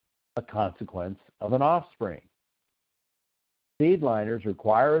a consequence of an offspring. Seedliners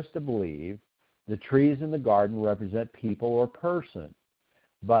require us to believe the trees in the garden represent people or person,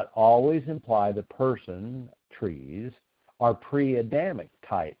 but always imply the person, trees, are pre-Adamic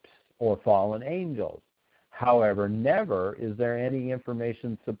types or fallen angels. However, never is there any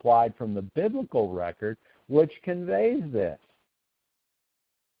information supplied from the biblical record which conveys this.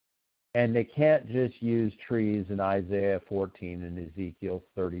 And they can't just use trees in Isaiah 14 and Ezekiel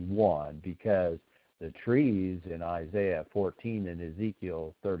 31, because the trees in Isaiah 14 and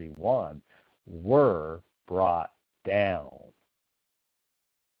Ezekiel 31 were brought down.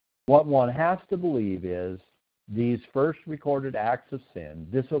 What one has to believe is these first recorded acts of sin,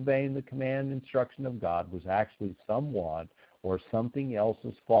 disobeying the command and instruction of God, was actually someone or something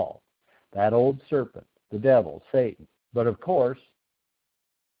else's fault. That old serpent, the devil, Satan. But of course,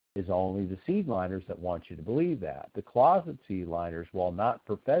 it's only the seedliners that want you to believe that. The closet seedliners, while not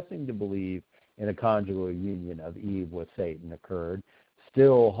professing to believe in a conjugal union of Eve with Satan occurred,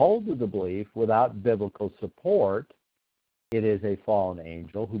 still hold to the belief without biblical support it is a fallen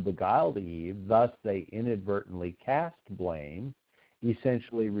angel who beguiled Eve. Thus, they inadvertently cast blame,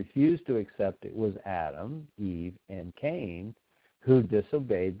 essentially refused to accept it was Adam, Eve, and Cain who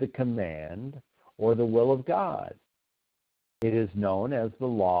disobeyed the command or the will of God. It is known as the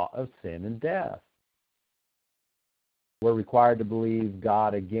law of sin and death. We're required to believe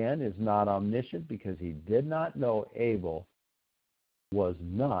God, again, is not omniscient because he did not know Abel was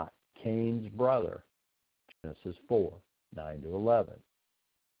not Cain's brother. Genesis 4, 9 to 11.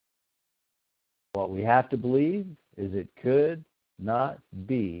 What we have to believe is it could not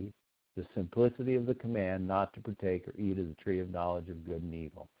be the simplicity of the command not to partake or eat of the tree of knowledge of good and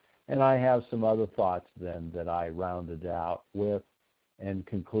evil. And I have some other thoughts then that I rounded out with and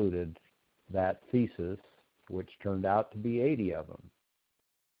concluded that thesis, which turned out to be 80 of them.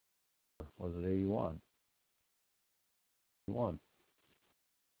 Was it 81? 81.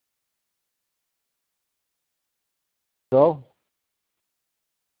 So,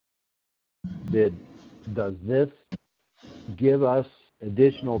 does this give us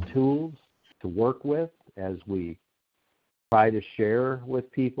additional tools to work with as we try to share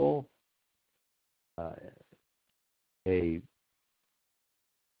with people a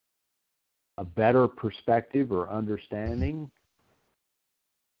better perspective or understanding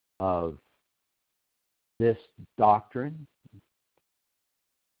of this doctrine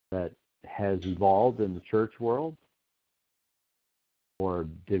that has evolved in the church world? Or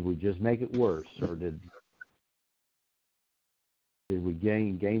did we just make it worse? Or did we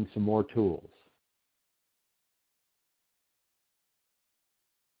gain some more tools?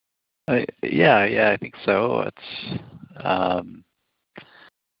 I think so. It's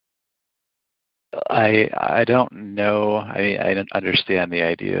I don't know. I don't understand the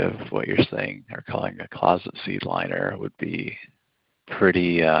idea of what you're saying. Or calling a closet seed liner would be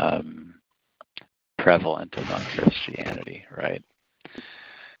pretty prevalent among Christianity, right?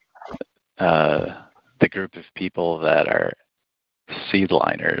 The group of people that are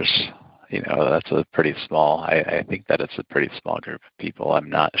seedliners, that's a pretty small. I think that it's a pretty small group of people. I'm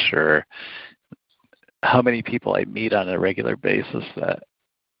not sure how many people I meet on a regular basis that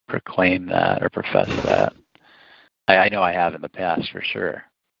proclaim that or profess that. I know I have in the past for sure,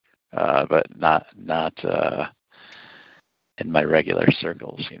 but not in my regular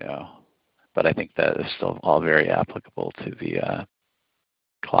circles, But I think that is still all very applicable to the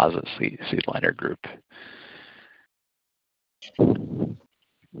closet seedliner group.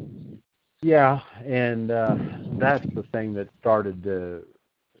 Yeah, and that's the thing that started to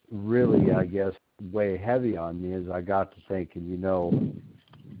really, I guess, weigh heavy on me as I got to thinking,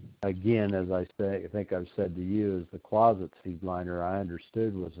 again, as I think I've said to you, as the closet seedliner I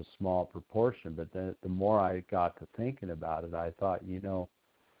understood was a small proportion, but then the more I got to thinking about it, I thought,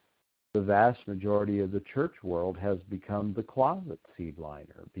 the vast majority of the church world has become the closet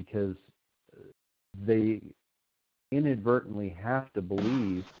seedliner because they inadvertently have to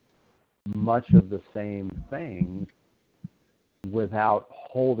believe much of the same things without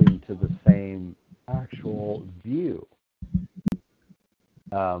holding to the same actual view.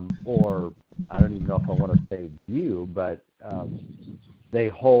 Or I don't even know if I want to say view, but they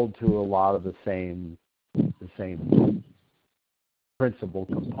hold to a lot of the same principal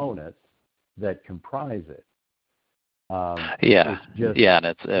components that comprise it. And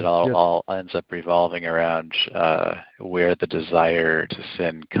it all ends up revolving around where the desire to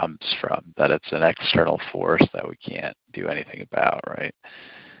sin comes from. That it's an external force that we can't do anything about, right?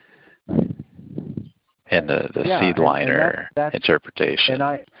 And the seedliner interpretation.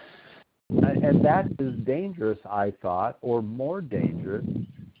 And that is dangerous, I thought, or more dangerous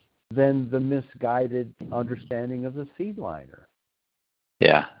than the misguided understanding of the seedliner.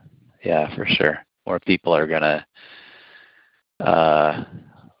 Yeah, for sure. More people are going to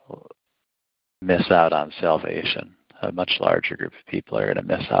miss out on salvation. A much larger group of people are going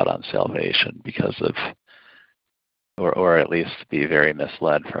to miss out on salvation because of, or at least be very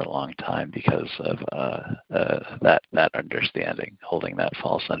misled for a long time because of that understanding, holding that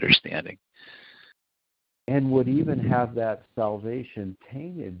false understanding. And would even have that salvation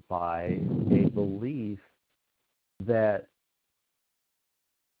tainted by a belief that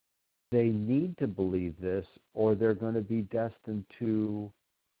they need to believe this or they're going to be destined to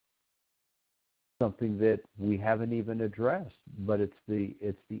something that we haven't even addressed. But it's the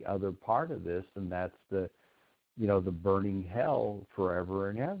other part of this, and that's the burning hell forever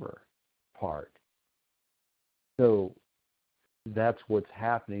and ever part. So that's what's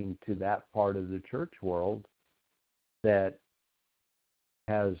happening to that part of the church world that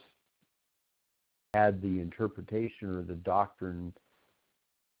has had the interpretation or the doctrine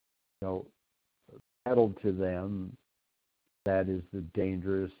settled to them. That is the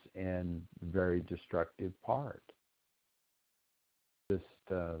dangerous and very destructive part. Just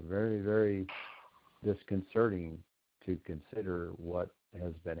very, very disconcerting to consider what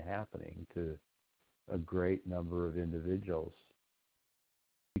has been happening to a great number of individuals.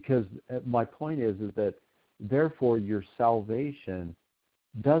 Because my point is that therefore your salvation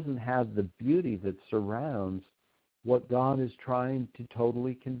doesn't have the beauty that surrounds what God is trying to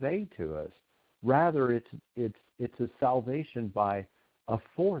totally convey to us. Rather, it's a salvation by a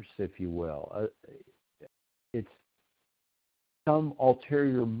force, if you will. It's some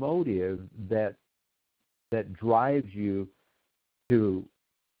ulterior motive that drives you to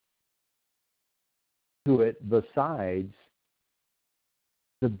it besides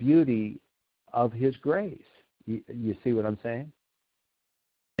the beauty of His grace. You see what I'm saying?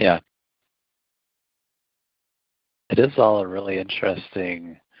 Yeah. It is all a really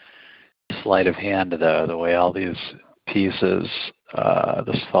interesting sleight of hand, though, the way all these pieces,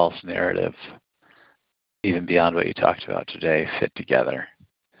 this false narrative, even beyond what you talked about today, fit together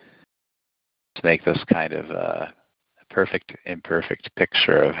to make this kind of perfect, imperfect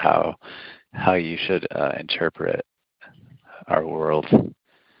picture of how you should interpret our world.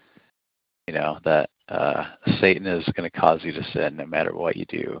 You know, that Satan is going to cause you to sin no matter what you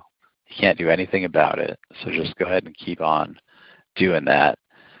do. You can't do anything about it, so just go ahead and keep on doing that.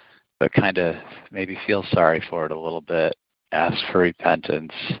 But kind of maybe feel sorry for it a little bit. Ask for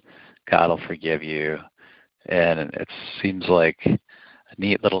repentance. God will forgive you. And it seems like a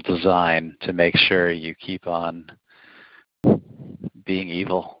neat little design to make sure you keep on being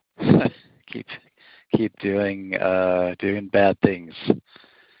evil. keep doing bad things,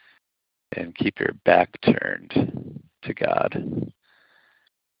 and keep your back turned to God.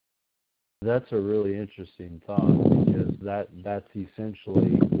 That's a really interesting thought, because that's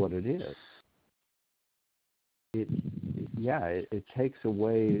essentially what it is. It takes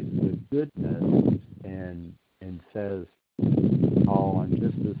away the goodness and says, oh, I'm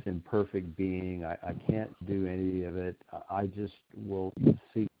just this imperfect being. I can't do any of it. I just will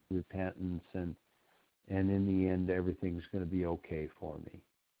seek repentance, and in the end, everything's going to be okay for me.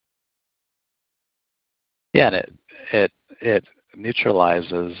 Yeah, and it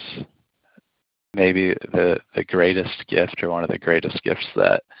neutralizes maybe the greatest gift, or one of the greatest gifts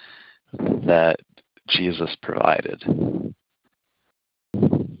that Jesus provided.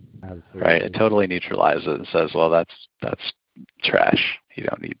 Absolutely. Right? It totally neutralizes it and says, well, that's trash. You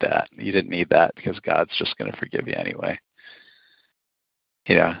don't need that. You didn't need that because God's just going to forgive you anyway.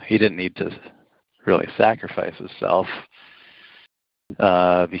 You know, He didn't need to really sacrifice Himself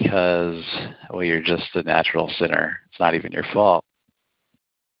because, well, you're just a natural sinner. It's not even your fault.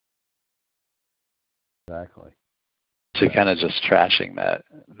 Exactly. So kind of just trashing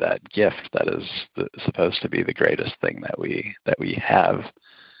that gift that is supposed to be the greatest thing that we have.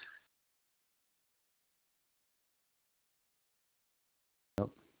 Yep.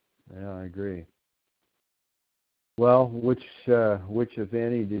 Yeah, I agree. Well, which if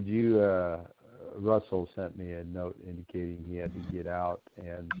any did you? Russell sent me a note indicating he had to get out,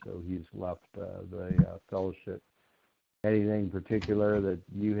 and so he's left the fellowship. Anything particular that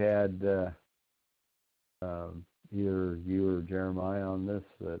you had? Either you or Jeremiah on this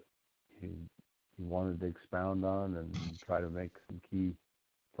that you wanted to expound on and try to make some key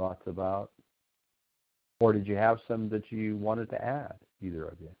thoughts about? Or did you have some that you wanted to add, either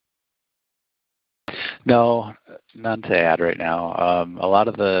of you? No, none to add right now. A lot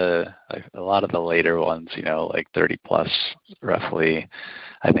of the later ones, like 30 plus roughly,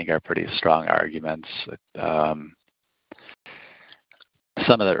 I think are pretty strong arguments. Some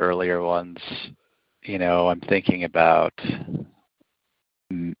of the earlier ones, I'm thinking about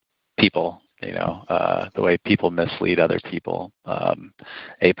people, the way people mislead other people.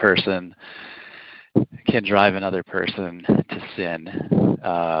 A person can drive another person to sin.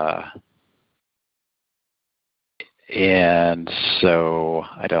 And so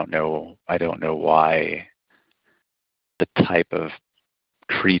I don't know why the type of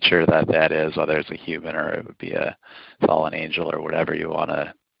creature that is, whether it's a human or it would be a fallen angel or whatever you want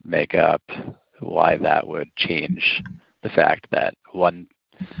to make up, why that would change the fact that one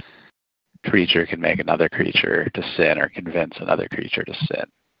creature can make another creature to sin or convince another creature to sin.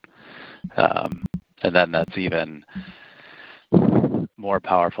 And then that's even more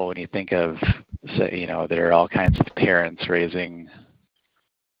powerful when you think of, there are all kinds of parents raising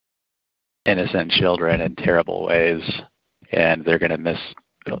innocent children in terrible ways, and they're going to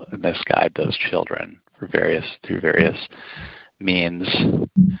misguide those children through various means.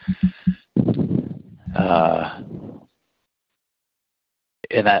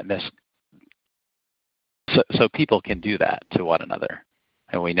 And that so people can do that to one another,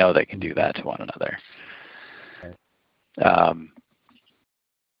 and we know they can do that to one another.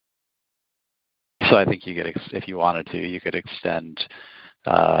 So I think you could, if you wanted to, you could extend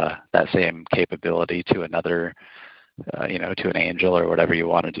that same capability to another, to an angel or whatever you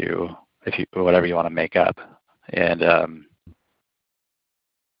want to do, whatever you want to make up, and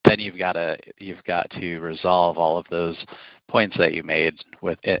then you've got to resolve all of those points that you made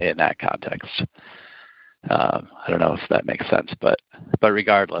in that context. I don't know if that makes sense, but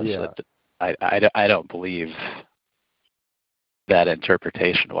regardless, Yeah. I don't believe that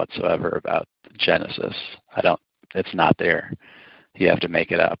interpretation whatsoever about Genesis. It's not there. You have to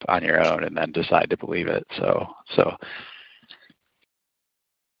make it up on your own and then decide to believe it. So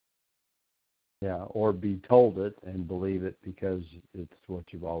Yeah, or be told it and believe it because it's what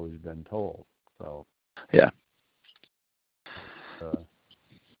you've always been told. So yeah.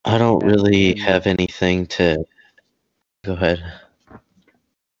 I don't really have anything to. Go ahead.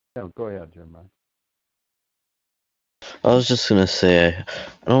 No, go ahead, Jeremiah. I was just gonna say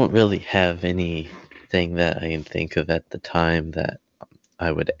I don't really have anything that I can think of at the time that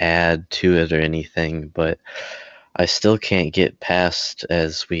I would add to it or anything, but I still can't get past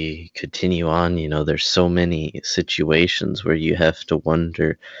as we continue on. There's so many situations where you have to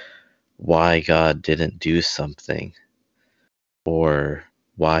wonder why God didn't do something or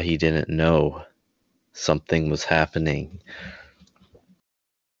why he didn't know something was happening.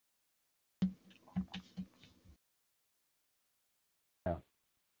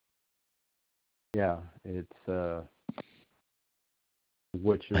 Yeah, it's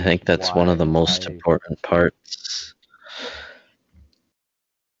which is I think that's one of the most important parts.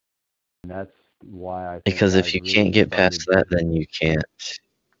 And that's why I think Because if you can't get past that, then you can't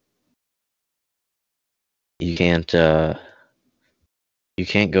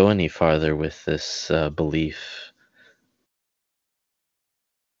go any farther with this belief.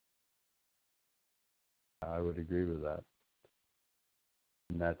 I would agree with that.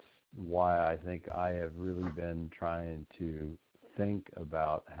 And that's why I think I have really been trying to think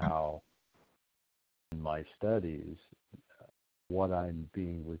about how in my studies what I'm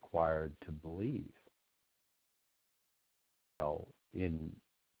being required to believe.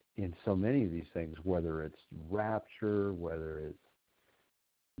 In so many of these things, whether it's rapture, whether it's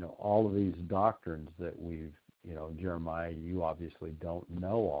all of these doctrines that we've, Jeremiah, you obviously don't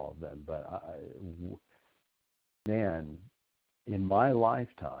know all of them, but man, in my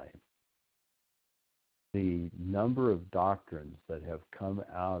lifetime, the number of doctrines that have come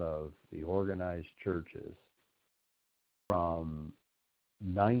out of the organized churches from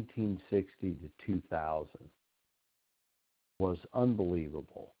 1960 to 2000 was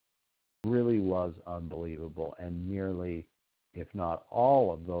unbelievable, really was unbelievable, and nearly, if not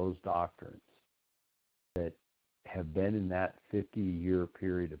all of those doctrines that have been in that 50-year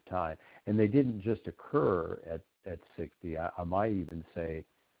period of time, and they didn't just occur at 60, I might even say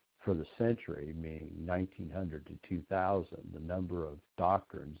for the century, meaning 1900 to 2000, the number of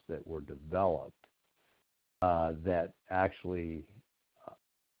doctrines that were developed that actually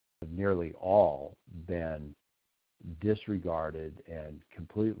nearly all been disregarded and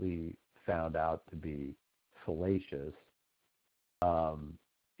completely found out to be fallacious.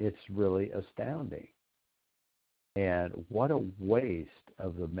 It's really astounding. And what a waste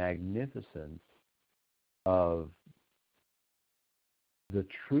of the magnificence of the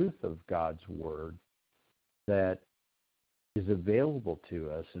truth of God's Word that is available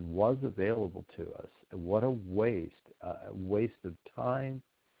to us and was available to us. What a waste of time,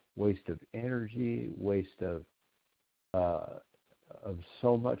 waste of energy, waste of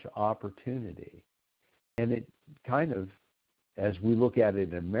so much opportunity. And it kind of, as we look at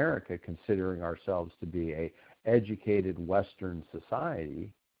it in America, considering ourselves to be a educated Western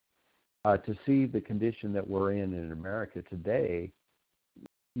society, to see the condition that we're in America today,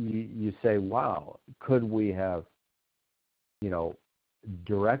 you say, wow, could we have,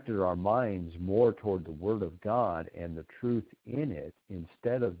 directed our minds more toward the Word of God and the truth in it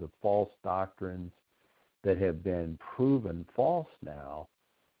instead of the false doctrines that have been proven false now?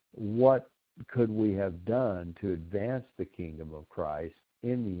 What could we have done to advance the kingdom of Christ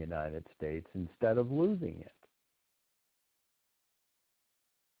in the United States instead of losing it?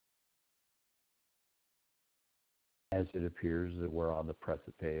 As it appears that we're on the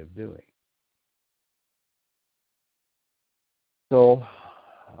precipice of doing. So,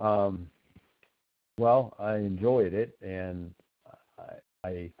 well, I enjoyed it, and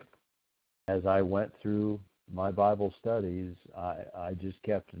I as I went through my Bible studies, I just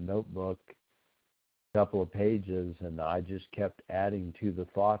kept a notebook, a couple of pages, and I just kept adding to the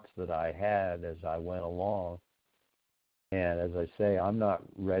thoughts that I had as I went along. And as I say, I'm not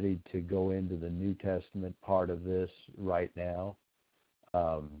ready to go into the New Testament part of this right now.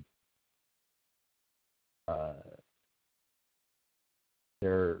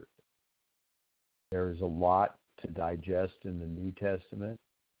 there's a lot to digest in the New Testament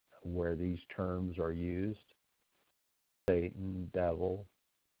where these terms are used: Satan, devil,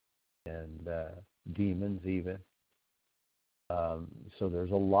 and demons even. So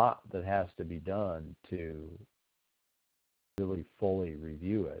there's a lot that has to be done to really fully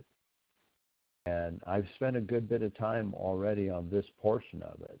review it. And I've spent a good bit of time already on this portion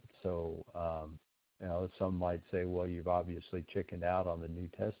of it. So, some might say, well, you've obviously chickened out on the New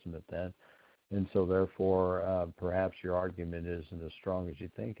Testament then. And so therefore, perhaps your argument isn't as strong as you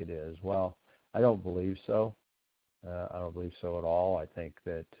think it is. Well, I don't believe so. I don't believe so at all. I think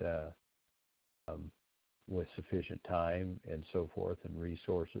that with sufficient time and so forth and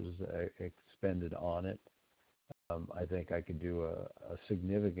resources expended on it, I think I could do a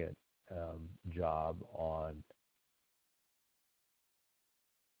significant job on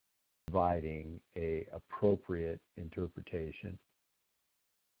providing a appropriate interpretation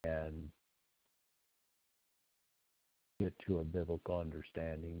and get to a biblical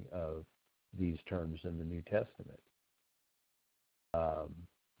understanding of these terms in the New Testament.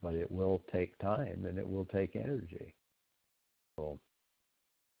 But it will take time and it will take energy. So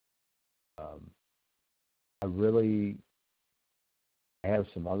I have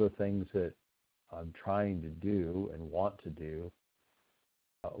some other things that I'm trying to do and want to do.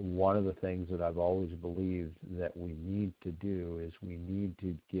 One of the things that I've always believed that we need to do is we need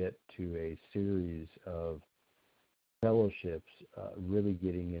to get to a series of fellowships, really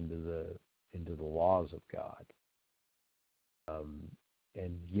getting into the laws of God,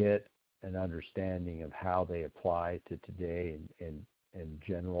 and get an understanding of how they apply to today and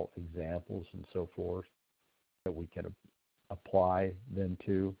general examples and so forth that we can apply them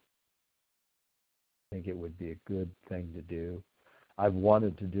to. I think it would be a good thing to do. I've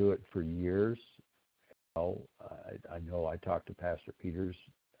wanted to do it for years. I know I talked to Pastor Peters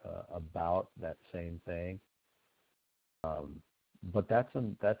about that same thing. But that's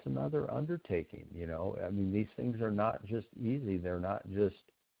another undertaking, I mean, these things are not just easy. They're not just,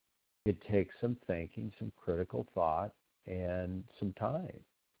 it takes some thinking, some critical thought, and some time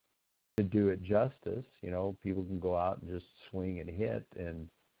to do it justice. People can go out and just swing and hit, and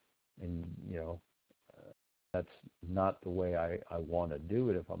that's not the way I want to do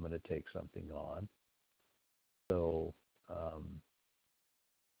it if I'm going to take something on. So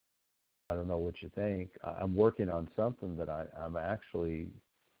I don't know what you think. I'm working on something that I'm actually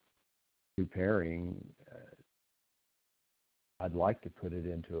preparing. I'd like to put it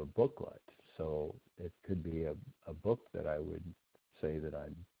into a booklet. So it could be a book that I would say that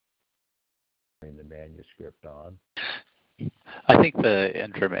I'm doing the manuscript on. I think the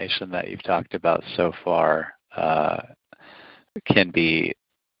information that you've talked about so far can be,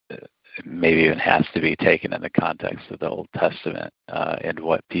 maybe even has to be taken in the context of the Old Testament and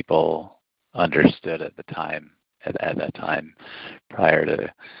what people understood at the time, at that time prior to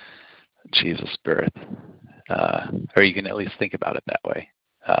Jesus' birth. Or you can at least think about it that way.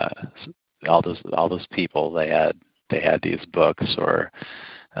 All those people, they had these books or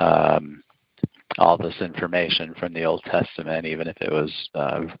all this information from the Old Testament, even if it was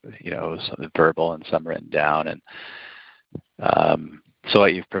some verbal and some written down. And so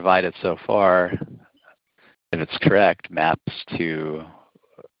what you've provided so far, if it's correct, maps to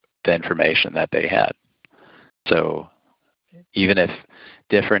the information that they had. So even if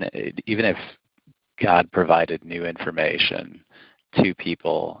God provided new information to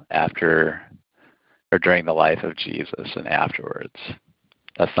people after or during the life of Jesus and afterwards,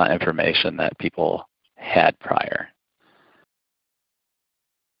 that's not information that people had prior.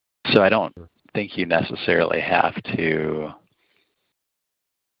 So I don't think you necessarily have to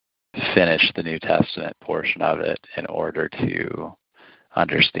finish the New Testament portion of it in order to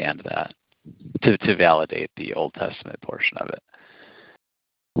understand that, to validate the Old Testament portion of it.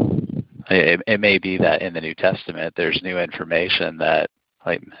 It may be that in the New Testament there's new information that,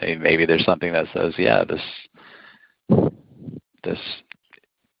 like, maybe there's something that says, yeah, this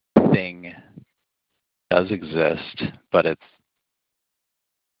thing does exist, but it's,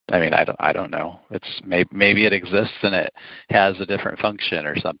 I don't know. It's maybe it exists and it has a different function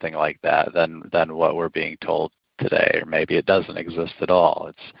or something like that than what we're being told today, or maybe it doesn't exist at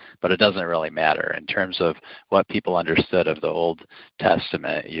all. But it doesn't really matter in terms of what people understood of the Old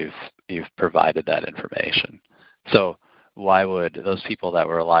Testament. You've provided that information. So why would those people that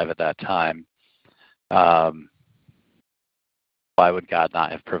were alive at that time, why would God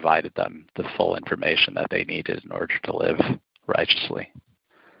not have provided them the full information that they needed in order to live righteously?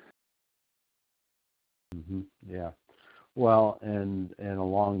 Mm-hmm. Yeah. Well, and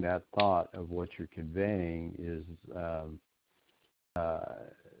along that thought of what you're conveying is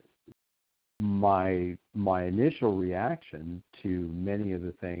my initial reaction to many of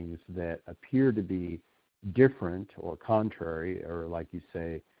the things that appear to be different or contrary, or like you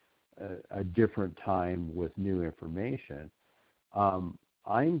say, a different time with new information,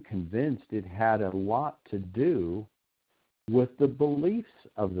 I'm convinced it had a lot to do with the beliefs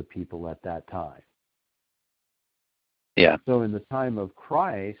of the people at that time. Yeah. So in the time of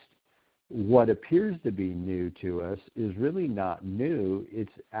Christ, what appears to be new to us is really not new.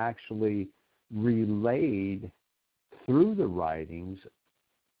 It's actually relayed through the writings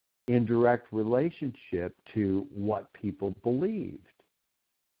in direct relationship to what people believed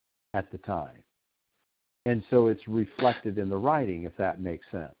at the time. And so it's reflected in the writing, if that makes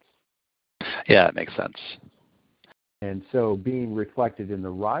sense. Yeah, it makes sense. And so being reflected in the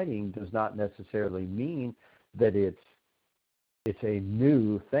writing does not necessarily mean that it's a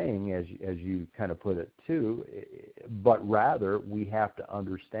new thing, as you kind of put it too, but rather we have to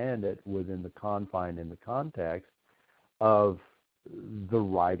understand it within the confine and the context of the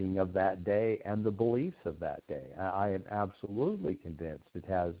writing of that day and the beliefs of that day. I am absolutely convinced it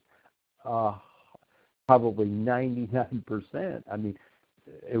has probably 99%. I mean,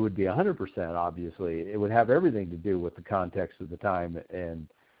 it would be 100%, obviously. It would have everything to do with the context of the time and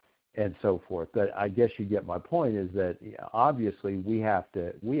so forth. But I guess you get my point, is that obviously we have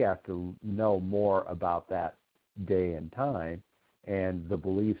to know more about that day and time and the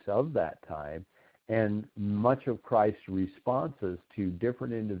beliefs of that time. And much of Christ's responses to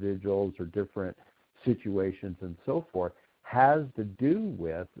different individuals or different situations and so forth has to do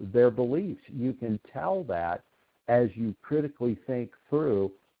with their beliefs. You can tell that as you critically think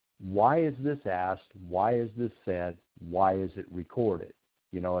through, why is this asked? Why is this said? Why is it recorded?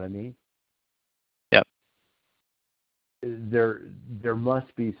 You know what I mean? Yep. There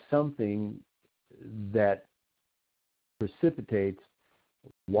must be something that precipitates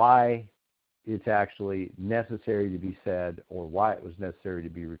why it's actually necessary to be said, or why it was necessary to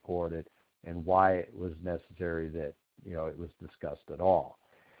be recorded, and why it was necessary that it was discussed at all.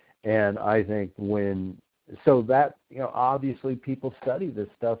 And I think obviously people study this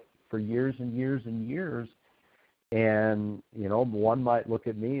stuff for years and years and years. And, one might look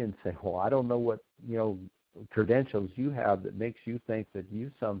at me and say, well, I don't know what, credentials you have that makes you think that you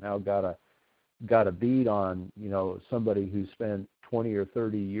somehow got a beat on, somebody who spent 20 or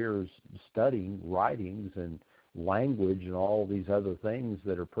 30 years studying writings and language and all these other things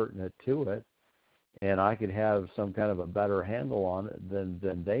that are pertinent to it. And I could have some kind of a better handle on it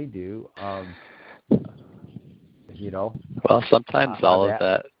than they do. Well, sometimes all of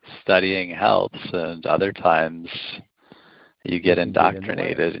that studying helps, and other times you get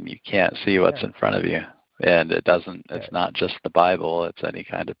indoctrinated and you can't see what's in front of you. And it's not just the Bible, it's any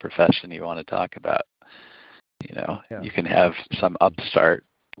kind of profession you want to talk about. You can have some upstart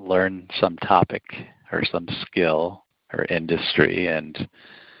learn some topic or some skill or industry and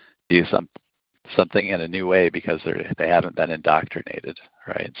do something in a new way because they haven't been indoctrinated,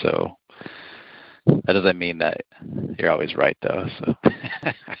 right? So that doesn't mean that you're always right, though. So.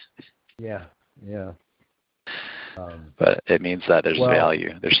 Yeah. But it means that there's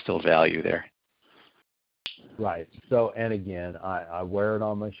value. There's still value there. Right. So, and again, I wear it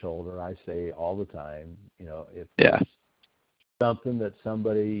on my shoulder. I say all the time, if there's something that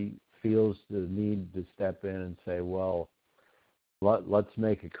somebody feels the need to step in and say, well, let's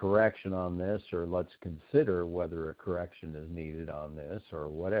make a correction on this, or let's consider whether a correction is needed on this, or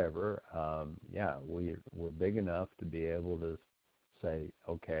whatever. We're big enough to be able to say,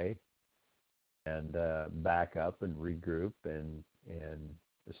 okay, and back up and regroup and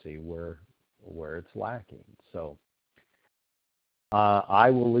see where it's lacking. So I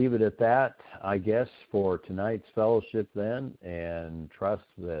will leave it at that, I guess, for tonight's fellowship then, and trust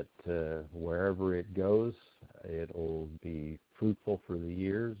that wherever it goes, it'll be fruitful for the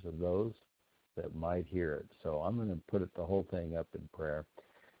years of those that might hear it. So I'm going to put the whole thing up in prayer.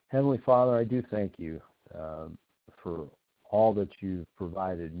 Heavenly Father, I do thank you for all that you've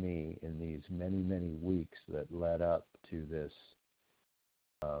provided me in these many, many weeks that led up to this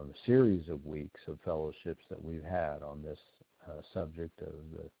series of weeks of fellowships that we've had on this subject of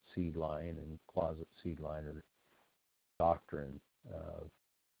the seed line and closet seedliner doctrine of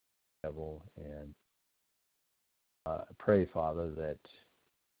the devil. And pray, Father, that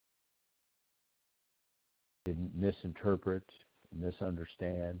you didn't misinterpret,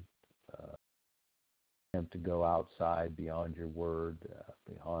 misunderstand, attempt to go outside beyond your word,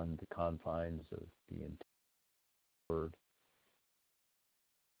 beyond the confines of the word,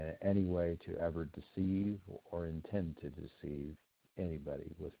 in any way to ever deceive or intend to deceive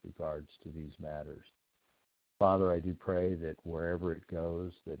anybody with regards to these matters. Father, I do pray that wherever it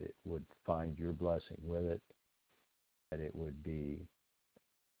goes, that it would find your blessing with it, that it would be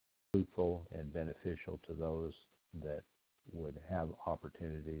fruitful and beneficial to those that would have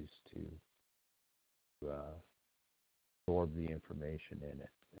opportunities to absorb the information in it.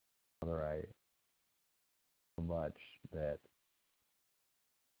 Father, I so much that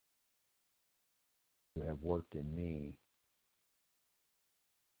you have worked in me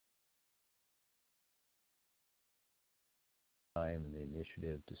time and the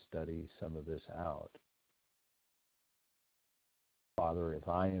initiative to study some of this out. Father, if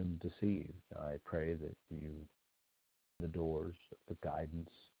I am deceived, I pray that you open the doors of the guidance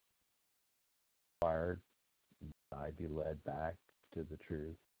required, and I be led back to the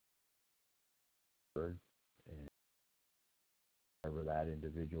truth. And whoever that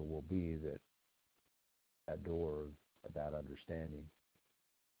individual will be, that door of that understanding,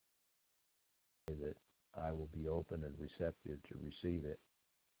 that I will be open and receptive to receive it.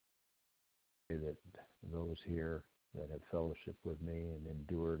 That those here that have fellowship with me and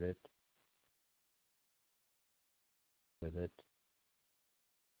endured it, with it,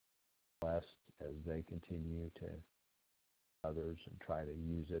 blessed as they continue to others and try to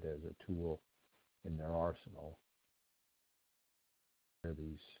use it as a tool in their arsenal.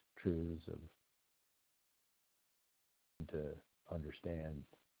 These truths of to understand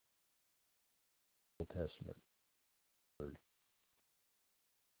Old Testament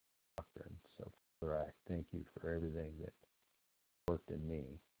doctrine. So, Father, I thank you for everything that worked in me,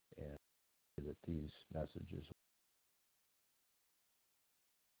 and that these messages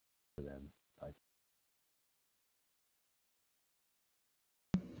for them.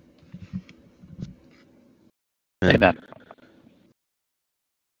 Amen.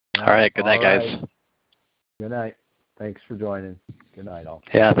 All right. Good night, guys. Good night. Thanks for joining. Good night, all.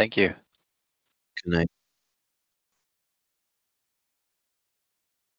 Yeah, thank you. Good night.